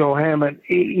Dashiell Hammett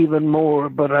even more,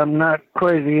 but I'm not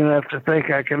crazy enough to think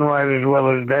I can write as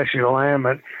well as Dashiell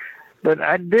Hammett. But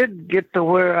I did get to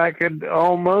where I could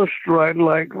almost write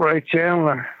like Ray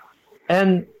Chandler.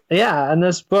 And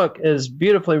this book is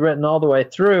beautifully written all the way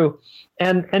through.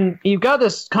 And you've got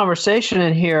this conversation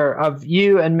in here of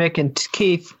you and Mick and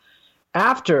Keith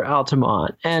after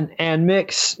Altamont, and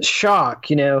Mick's shock.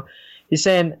 He's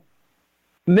saying,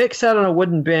 Mick sat on a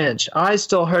wooden bench, eyes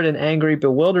still hurt and angry,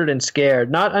 bewildered and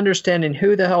scared, not understanding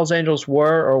who the Hells Angels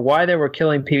were or why they were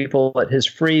killing people at his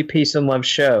free peace and love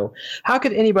show. How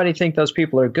could anybody think those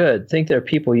people are good, think they're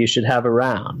people you should have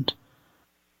around?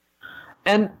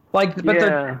 And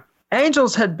the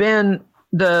Angels had been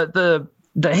the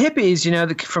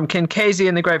hippies, from Ken Kesey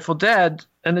and the Grateful Dead,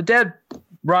 and the Dead.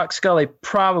 Rock Scully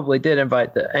probably did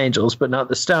invite the Angels, but not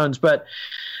the Stones. But,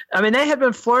 I mean, they had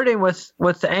been flirting with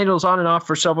the Angels on and off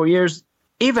for several years,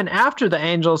 even after the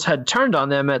Angels had turned on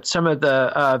them at some of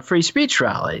the free speech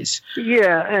rallies.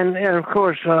 Yeah, and of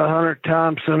course, Hunter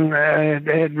Thompson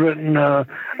had written a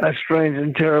strange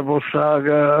and terrible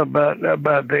saga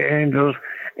about the Angels,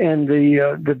 and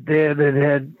the Dead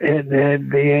had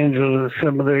the Angels at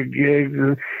some of their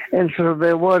gigs. And so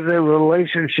there was a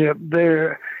relationship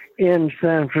there in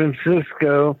San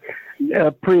Francisco, a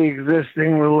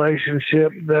pre-existing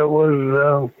relationship that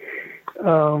was,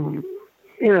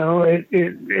 it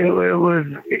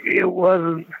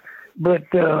wasn't, but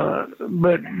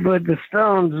the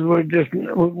Stones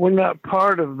were not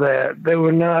part of that. They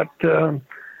were not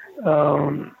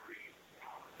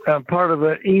part of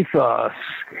an ethos,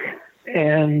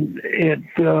 and it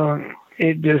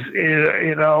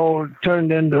all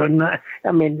turned into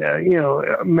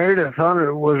Meredith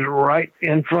Hunter was right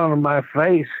in front of my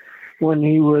face when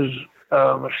he was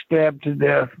stabbed to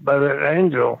death by that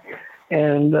angel,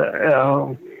 and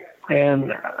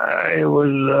it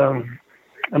was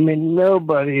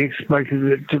nobody expected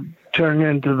it to turn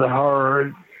into the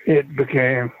horror it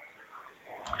became.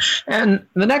 And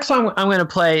the next song I'm going to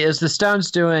play is the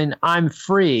Stones doing I'm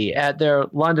Free at their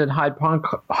London Hyde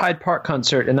Park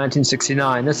concert in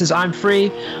 1969. This is I'm Free.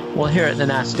 We'll hear it and then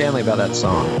ask Stanley about that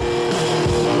song.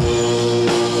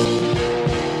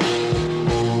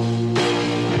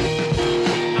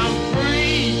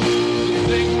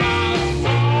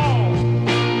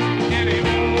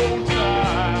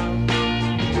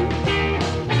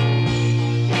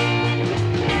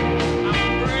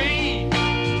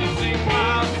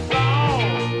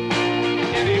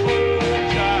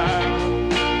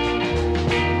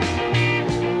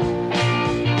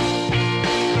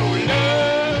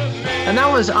 And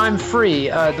that was I'm Free,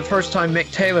 the first time Mick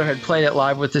Taylor had played it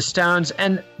live with the Stones.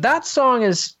 And that song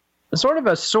is sort of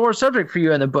a sore subject for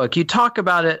you in the book. You talk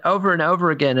about it over and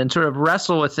over again and sort of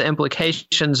wrestle with the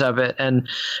implications of it and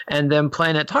then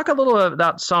playing it. Talk a little about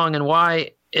that song and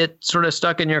why it sort of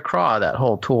stuck in your craw that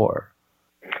whole tour.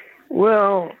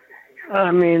 Well,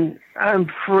 I mean,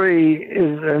 I'm Free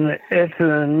it's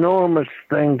an enormous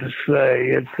thing to say.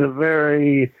 It's a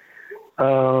very...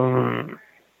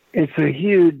 it's a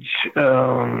huge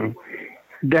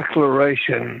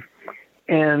declaration,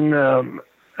 and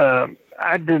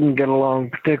I didn't get along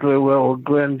particularly well with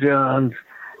Glenn Johns,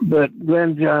 but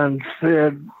Glenn Johns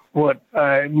said what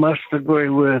I must agree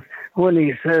with. When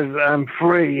he says I'm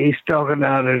free, he's talking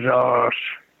out his arse.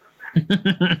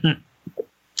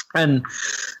 And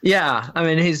yeah, I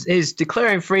mean, he's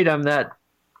declaring freedom that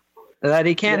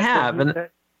he can't have, and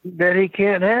that he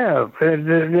can't have,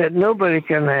 that nobody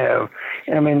can have.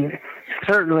 I mean,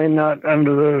 certainly not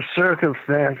under those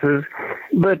circumstances.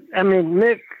 But I mean,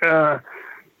 Mick, I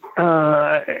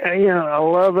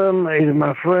love him. He's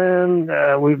my friend.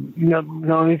 We've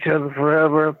known each other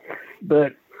forever.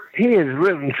 But he has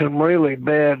written some really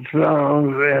bad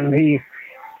songs, and he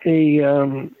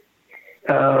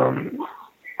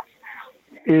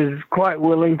is quite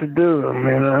willing to do them,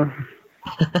 you know.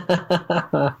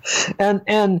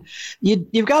 and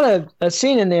you've got a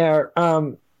scene in there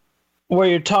where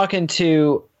you're talking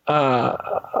to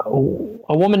a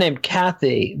woman named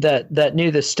Kathy that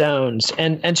knew the Stones,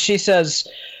 and she says,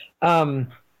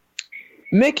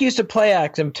 Mick used to play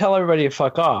act and tell everybody to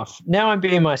fuck off. Now I'm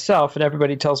being myself and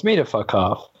everybody tells me to fuck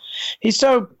off. He's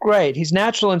so great. He's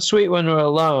natural and sweet when we're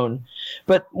alone.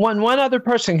 But when one other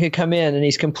person can come in and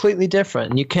he's completely different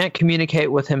and you can't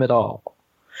communicate with him at all.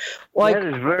 Like, that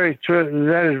is very true.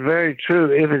 That is very true.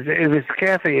 If it's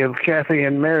Kathy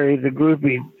and Mary, the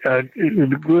groupie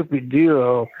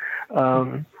duo,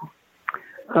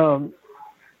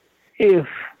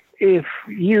 if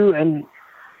you and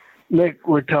Mick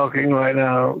were talking right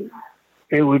now,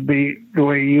 it would be the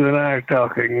way you and I are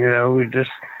talking. You know,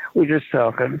 we're just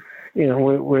talking. You know,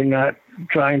 we're not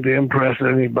trying to impress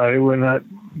anybody. We're not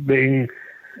being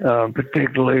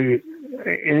particularly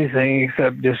anything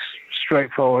except just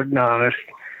straightforward and honest.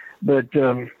 But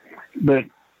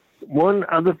one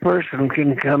other person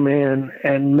can come in,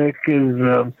 and Mick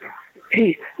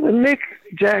Mick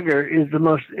Jagger is the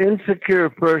most insecure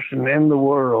person in the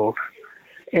world.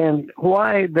 And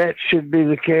why that should be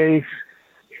the case,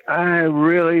 I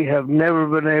really have never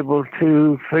been able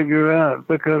to figure out,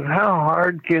 because how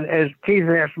hard can, as Keith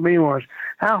asked me once,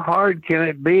 how hard can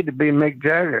it be to be Mick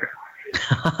Jagger?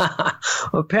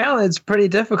 Well, apparently it's pretty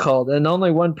difficult, and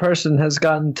only one person has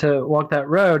gotten to walk that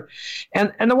road.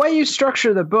 And the way you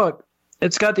structure the book,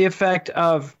 it's got the effect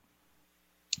of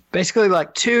basically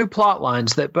like two plot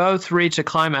lines that both reach a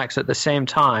climax at the same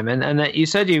time. And that you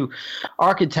said you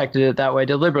architected it that way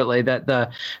deliberately, that the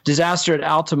disaster at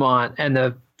Altamont and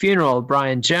the funeral of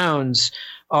Brian Jones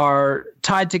are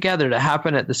tied together to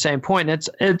happen at the same point. And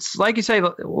it's like you say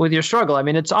with your struggle, I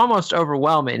mean, it's almost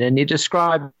overwhelming. And you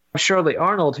describe Shirley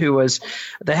Arnold, who was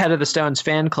the head of the Stones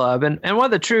fan club and one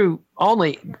of the true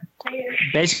only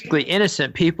basically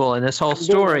innocent people in this whole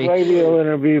story. Radio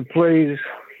interview, please.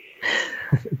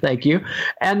 Thank you.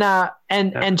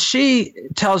 And she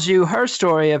tells you her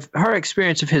story of her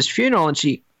experience of his funeral, and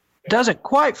she doesn't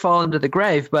quite fall into the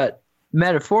grave, but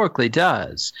metaphorically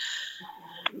does.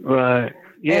 Right.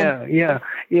 Yeah.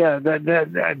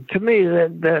 That to me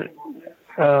that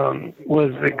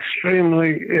was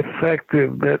extremely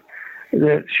effective.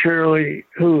 That Shirley,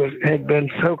 who had been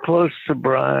so close to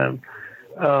Brian,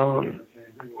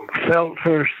 felt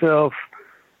herself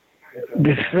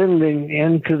descending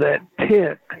into that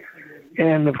pit,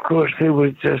 and of course it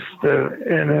was just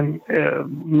a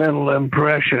mental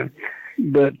impression,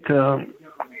 but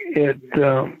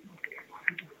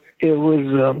it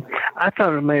was I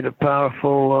thought it made a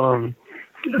powerful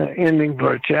ending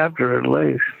for a chapter at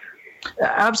least.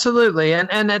 Absolutely,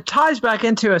 and it ties back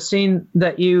into a scene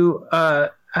that you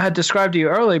had described to you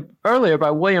earlier by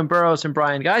William Burroughs and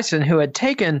Brian Geisen, who had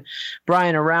taken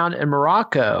Brian around in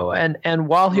Morocco. And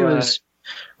while he was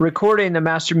recording the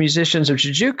Master Musicians of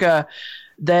Tijuca,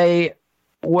 they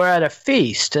were at a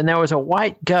feast, and there was a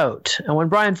white goat. And when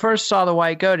Brian first saw the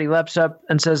white goat, he leaps up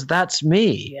and says, "That's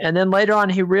me." And then later on,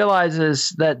 he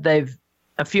realizes that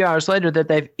a few hours later, that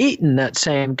they've eaten that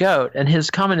same goat. And his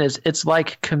comment is, "It's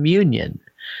like communion."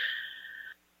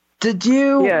 Did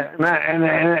you? Yeah, and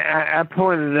I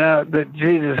pointed out that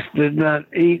Jesus did not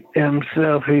eat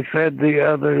himself; he fed the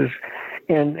others.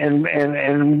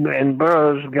 And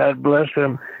Burroughs, God bless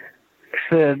him,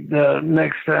 said,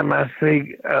 "Next time I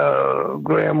see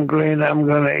Graham Greene, I'm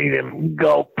going to eat him."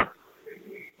 Gulp.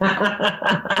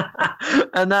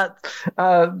 And that's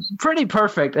pretty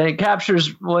perfect, and it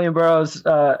captures William Burroughs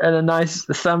in a nice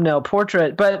thumbnail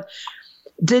portrait. But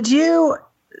did you?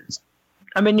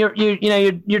 I mean, you're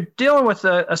dealing with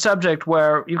a subject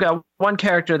where you've got one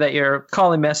character that you're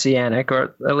calling messianic,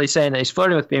 or at least saying that he's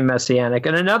flirting with being messianic,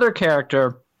 and another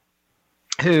character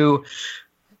who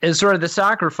is sort of the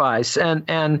sacrifice.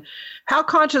 And how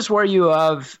conscious were you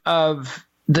of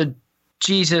the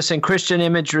Jesus and Christian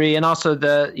imagery, and also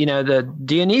the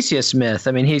Dionysius myth?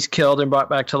 I mean, he's killed and brought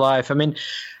back to life. I mean,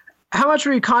 how much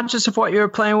were you conscious of what you were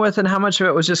playing with, and how much of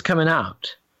it was just coming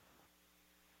out?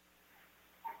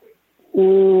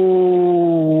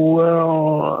 Oh,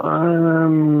 well,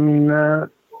 I'm not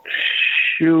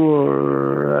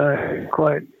sure I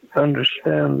quite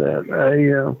understand that.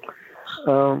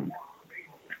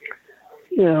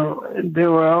 They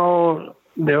were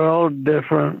all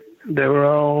different. They were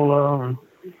all,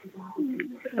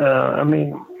 I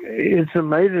mean, it's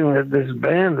amazing that this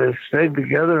band has stayed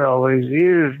together all these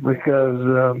years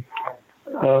because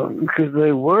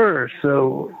they were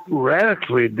so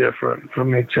radically different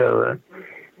from each other.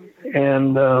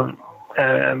 And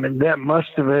I mean, that must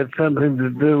have had something to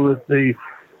do with the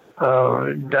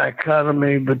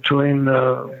dichotomy between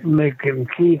Mick and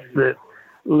Keith that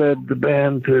led the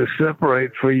band to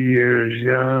separate for years,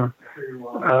 you know.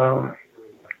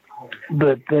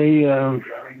 But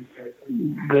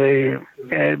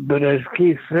but as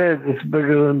Keith said, it's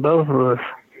bigger than both of us.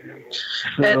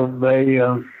 So they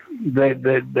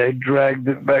dragged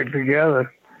it back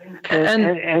together.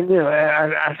 And you know,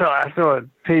 I saw a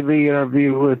TV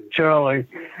interview with Charlie,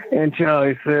 and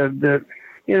Charlie said that,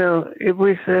 you know, if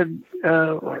we said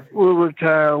we'll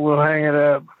retire, we'll hang it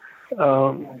up, you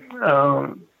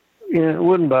know, it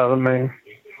wouldn't bother me,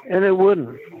 and it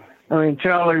wouldn't. I mean,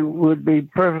 Charlie would be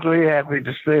perfectly happy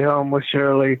to stay home with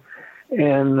Shirley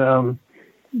and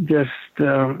just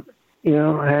you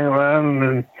know, hang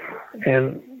around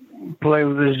and play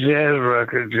with his jazz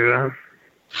records, you know.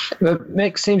 But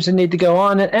Mick seems to need to go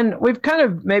on, and we've kind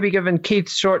of maybe given Keith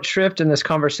short shrift in this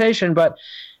conversation, but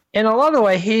in a lot of the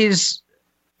way, he's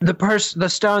the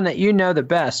Stone that you know the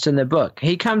best in the book.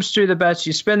 He comes through the best.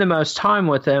 You spend the most time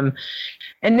with him,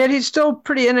 and yet he's still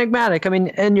pretty enigmatic. I mean,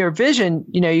 in your vision,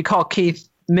 you know, you call Keith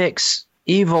Mick's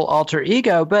evil alter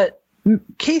ego, but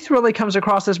Keith really comes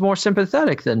across as more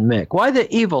sympathetic than Mick. Why the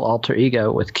evil alter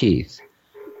ego with Keith?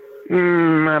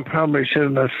 I probably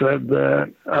shouldn't have said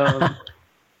that.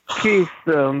 Keith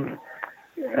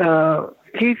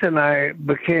and I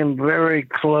became very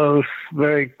close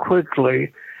very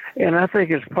quickly, and I think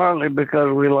it's partly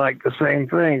because we liked the same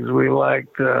things. We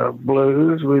liked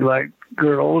blues, we liked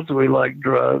girls, we liked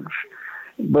drugs,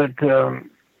 but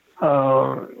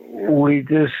we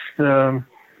just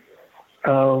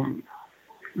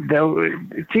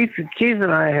Keith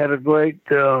and I had a great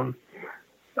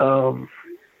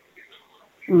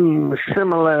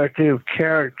similarity of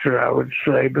character, I would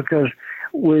say, because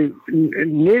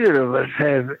neither of us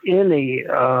has any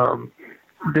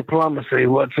diplomacy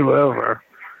whatsoever,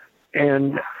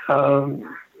 and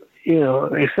you know,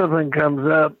 if something comes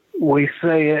up, we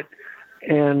say it,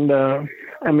 and I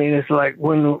mean, it's like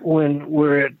when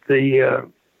we're at the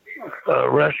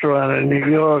restaurant in New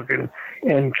York,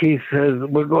 and Keith says,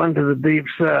 we're going to the Deep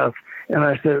South. And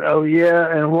I said, oh, yeah,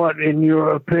 and what, in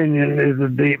your opinion, is the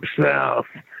Deep South?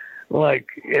 Like,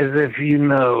 as if you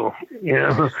know, you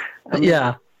know? I mean,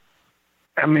 yeah.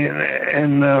 I mean,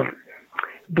 and,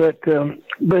 but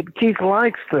Keith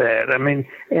likes that. I mean,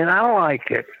 and I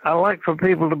like it. I like for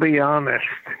people to be honest.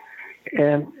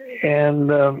 And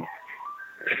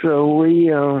so we,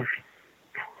 you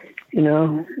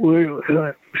know, we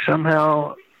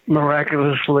somehow,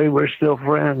 miraculously, we're still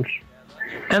friends.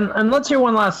 And let's hear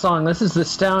one last song. This is the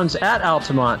Stones at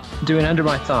Altamont doing Under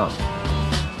My Thumb.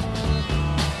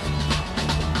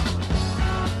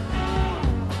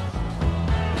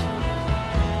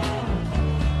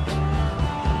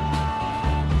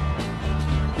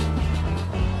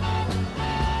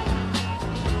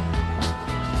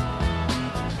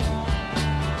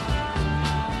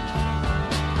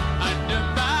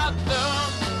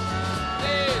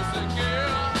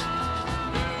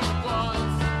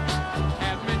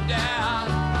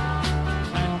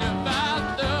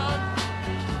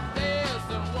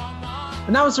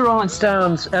 And that was the Rolling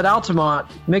Stones at Altamont.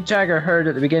 Mick Jagger heard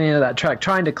at the beginning of that track,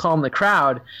 trying to calm the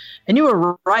crowd. And you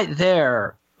were right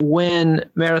there when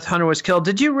Meredith Hunter was killed.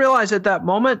 Did you realize at that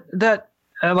moment that,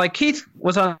 like, Keith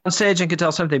was on stage and could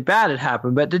tell something bad had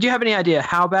happened, but did you have any idea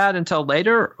how bad until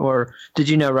later, or did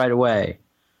you know right away?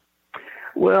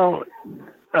 Well,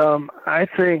 I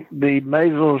think the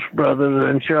Maysles brothers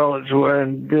and Charlotte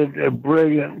Zwerin did a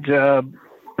brilliant job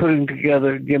putting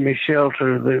together "Give Me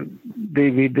Shelter," the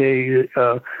DVD,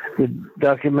 the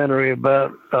documentary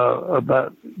about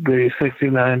the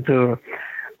 '69 tour.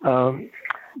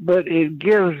 But it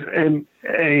gives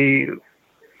a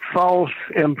false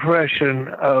impression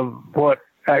of what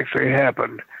actually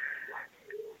happened.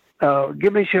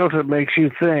 "Give Me Shelter" makes you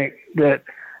think that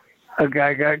a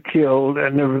guy got killed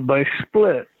and everybody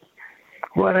split.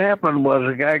 What happened was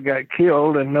a guy got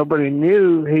killed and nobody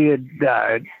knew he had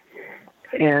died.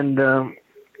 And the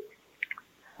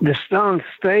Stones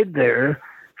stayed there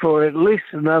for at least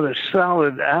another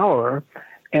solid hour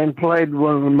and played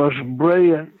one of the most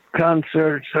brilliant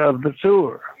concerts of the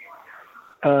tour.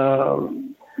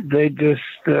 They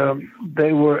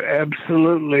were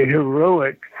absolutely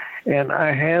heroic. And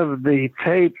I have the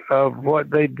tape of what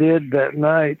they did that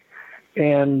night.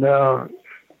 And, I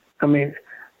mean,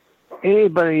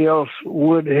 anybody else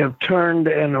would have turned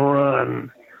and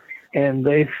run. And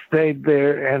they stayed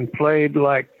there and played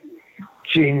like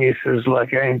geniuses,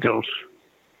 like angels.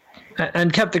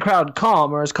 And kept the crowd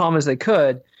calm, or as calm as they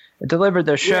could. delivered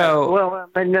their show. Yeah, well,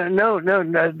 I mean, no.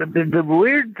 The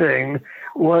weird thing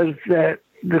was that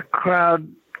the crowd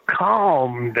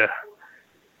calmed.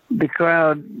 The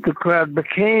crowd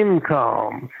became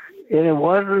calm, and it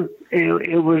wasn't.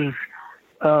 It was.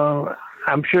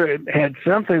 I'm sure it had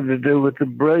something to do with the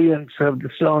brilliance of the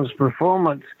song's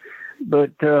performance,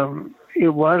 but it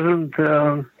wasn't.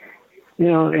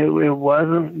 It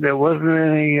wasn't. There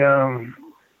wasn't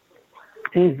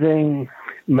anything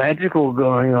magical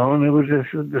going on. It was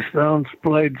just that the Stones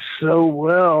played so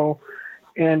well,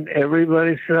 and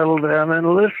everybody settled down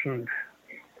and listened.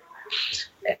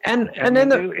 And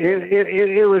then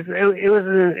it was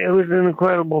an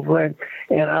incredible thing,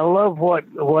 and I love what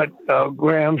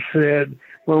Graham said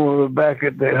when we were back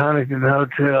at the Huntington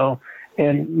Hotel,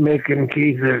 and Mick and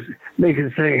Keith is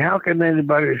saying, how can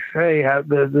anybody say how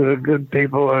they're good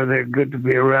people or they're good to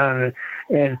be around,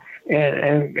 and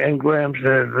Graham says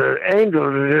the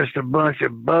Angels are just a bunch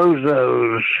of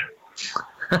bozos.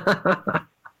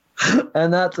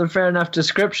 And that's a fair enough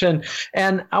description.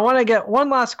 And I want to get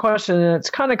one last question, and it's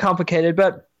kind of complicated,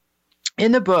 but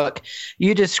in the book,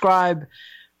 you describe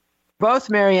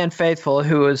both Marianne Faithfull,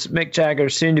 who was Mick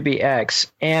Jagger's soon-to-be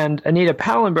ex, and Anita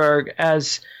Pallenberg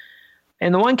as,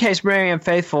 in the one case, Marianne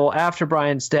Faithfull, after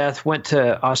Brian's death, went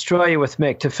to Australia with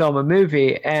Mick to film a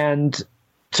movie and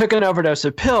took an overdose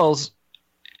of pills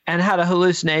and had a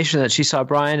hallucination that she saw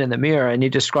Brian in the mirror, and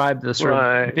you described the sort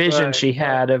of vision she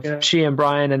had of she and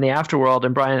Brian in the afterworld,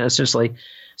 and Brian essentially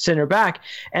sent her back.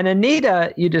 And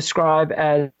Anita, you describe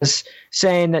as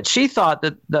saying that she thought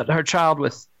that her child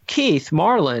with Keith,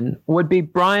 Marlon, would be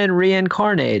Brian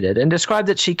reincarnated, and described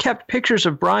that she kept pictures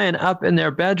of Brian up in their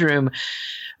bedroom. I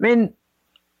mean,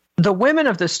 the women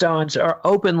of the Stones are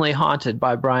openly haunted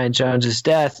by Brian Jones's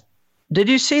death. Did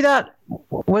you see that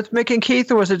with Mick and Keith,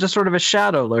 or was it just sort of a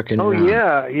shadow lurking around?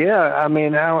 Yeah. I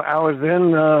mean, I was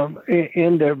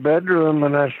in their bedroom,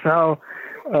 and I saw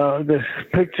this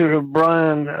picture of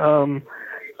Brian on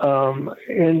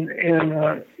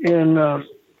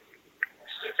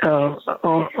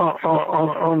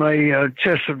a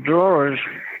chest of drawers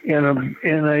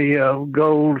in a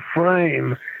gold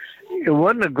frame. It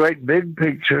wasn't a great big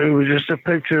picture. It was just a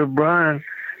picture of Brian,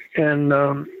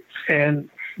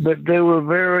 but they were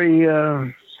very,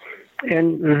 and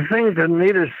the things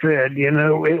Anita said,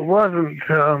 it wasn't,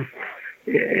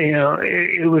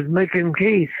 it was Mick and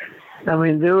Keith. I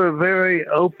mean, they were very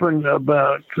open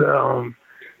about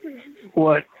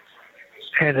what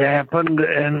had happened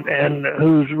and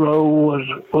whose role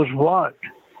was what.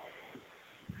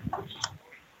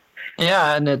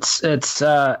 Yeah, and it's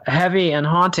heavy and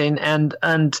haunting, and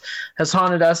has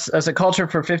haunted us as a culture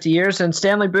for 50 years. And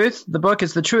Stanley Booth, the book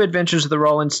is The True Adventures of the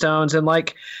Rolling Stones, and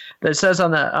like it says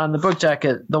on the book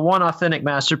jacket, the one authentic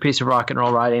masterpiece of rock and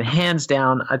roll writing, hands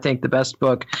down. I think the best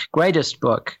book, greatest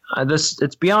book.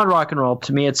 It's beyond rock and roll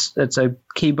to me. It's a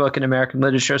key book in American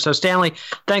literature. So Stanley,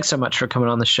 thanks so much for coming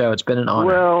on the show. It's been an honor.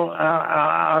 Well,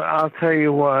 I'll tell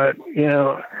you what,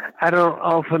 I don't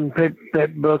often pick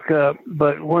that book up,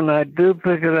 but when I do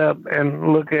pick it up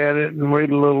and look at it and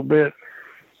read a little bit,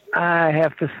 I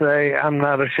have to say I'm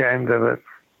not ashamed of it.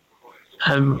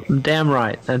 I'm damn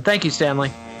right. And thank you,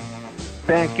 Stanley.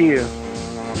 Thank you.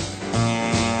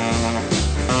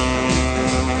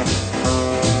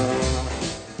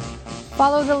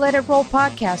 Follow the Let It Roll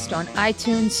podcast on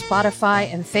iTunes,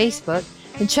 Spotify, and Facebook,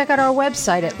 and check out our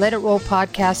website at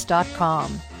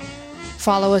letitrollpodcast.com.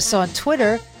 Follow us on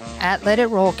Twitter at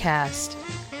LetItRollCast.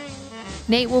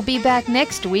 Nate will be back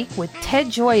next week with Ted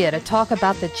Gioia to talk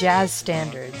about the jazz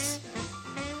standards.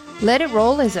 Let It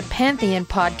Roll is a Pantheon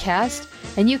podcast,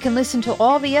 and you can listen to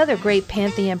all the other great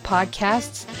Pantheon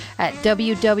podcasts at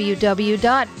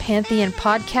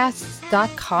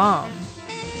www.pantheonpodcasts.com.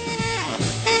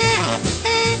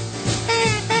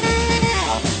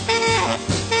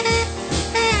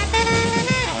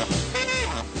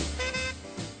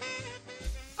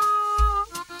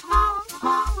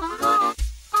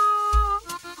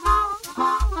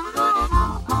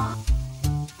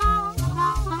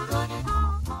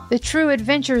 The True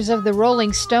Adventures of the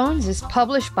Rolling Stones is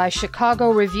published by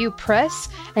Chicago Review Press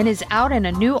and is out in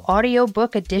a new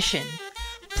audiobook edition.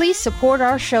 Please support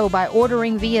our show by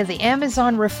ordering via the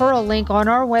Amazon referral link on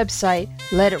our website,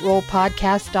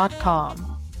 letitrollpodcast.com.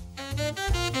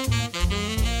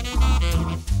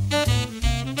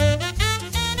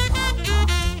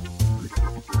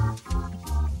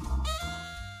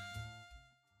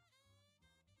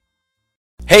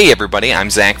 Hey everybody, I'm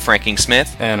Zach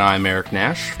Franking-Smith. And I'm Eric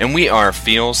Nash. And we are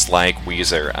Feels Like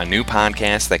Weezer, a new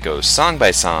podcast that goes song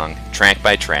by song, track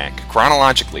by track,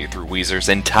 chronologically through Weezer's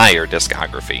entire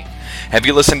discography. Have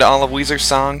you listened to all of Weezer's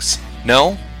songs?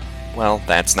 No? Well,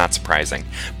 that's not surprising.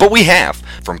 But we have!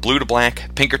 From Blue to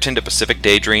Black, Pinkerton to Pacific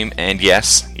Daydream, and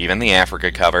yes, even the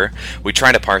Africa cover, we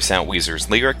try to parse out Weezer's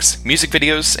lyrics, music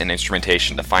videos, and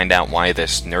instrumentation to find out why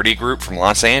this nerdy group from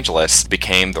Los Angeles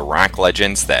became the rock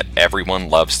legends that everyone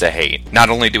loves to hate. Not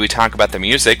only do we talk about the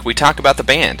music, we talk about the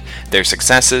band, their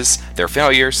successes, their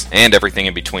failures, and everything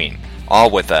in between. All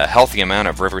with a healthy amount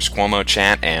of Rivers Cuomo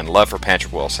chat and love for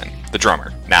Patrick Wilson, the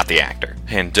drummer, not the actor.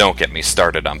 And don't get me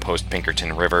started on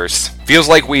post-Pinkerton Rivers. Feels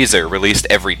Like Weezer, released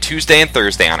every Tuesday and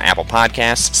Thursday on Apple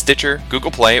Podcasts, Stitcher, Google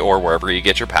Play, or wherever you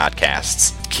get your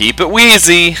podcasts. Keep it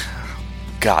Wheezy!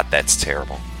 God, that's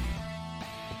terrible.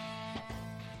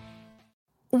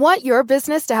 Want your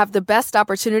business to have the best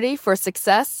opportunity for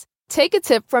success? Take a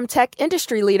tip from tech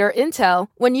industry leader Intel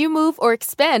when you move or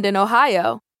expand in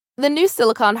Ohio. The new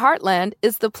Silicon Heartland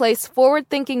is the place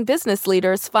forward-thinking business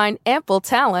leaders find ample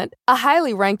talent, a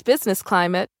highly ranked business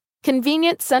climate,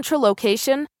 convenient central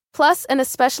location, plus an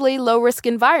especially low-risk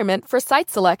environment for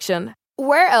site selection.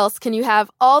 Where else can you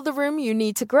have all the room you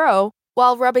need to grow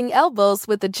while rubbing elbows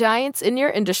with the giants in your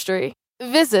industry?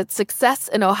 Visit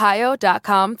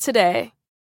successinohio.com today.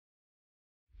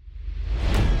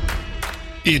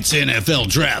 It's NFL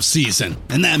draft season,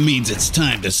 and that means it's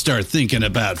time to start thinking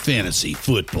about fantasy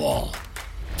football.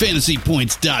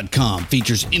 FantasyPoints.com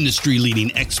features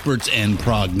industry-leading experts and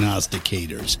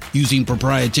prognosticators using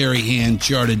proprietary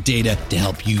hand-charted data to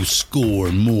help you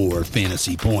score more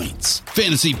fantasy points.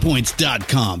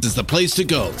 FantasyPoints.com is the place to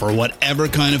go for whatever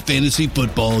kind of fantasy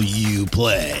football you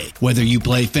play. Whether you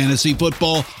play fantasy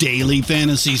football, daily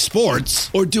fantasy sports,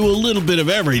 or do a little bit of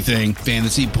everything,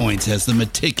 Fantasy Points has the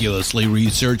meticulously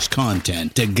researched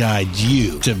content to guide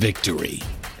you to victory.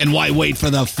 And why wait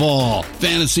for the fall?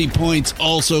 Fantasy Points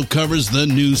also covers the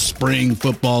new spring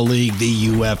football league, the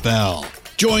UFL.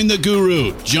 Join the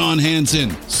guru, John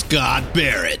Hansen, Scott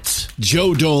Barrett,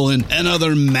 Joe Dolan, and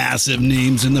other massive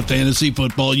names in the fantasy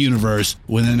football universe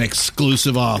with an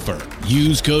exclusive offer.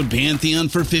 Use code Pantheon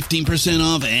for 15%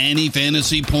 off any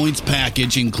Fantasy Points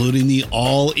package, including the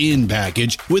all-in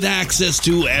package, with access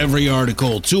to every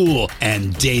article, tool,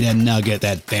 and data nugget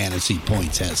that Fantasy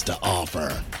Points has to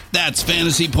offer. That's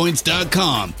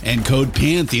FantasyPoints.com and code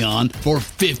Pantheon for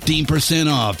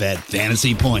 15% off at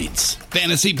Fantasy Points.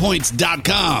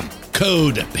 FantasyPoints.com,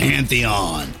 code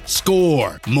Pantheon.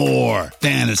 Score more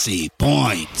fantasy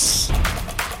points.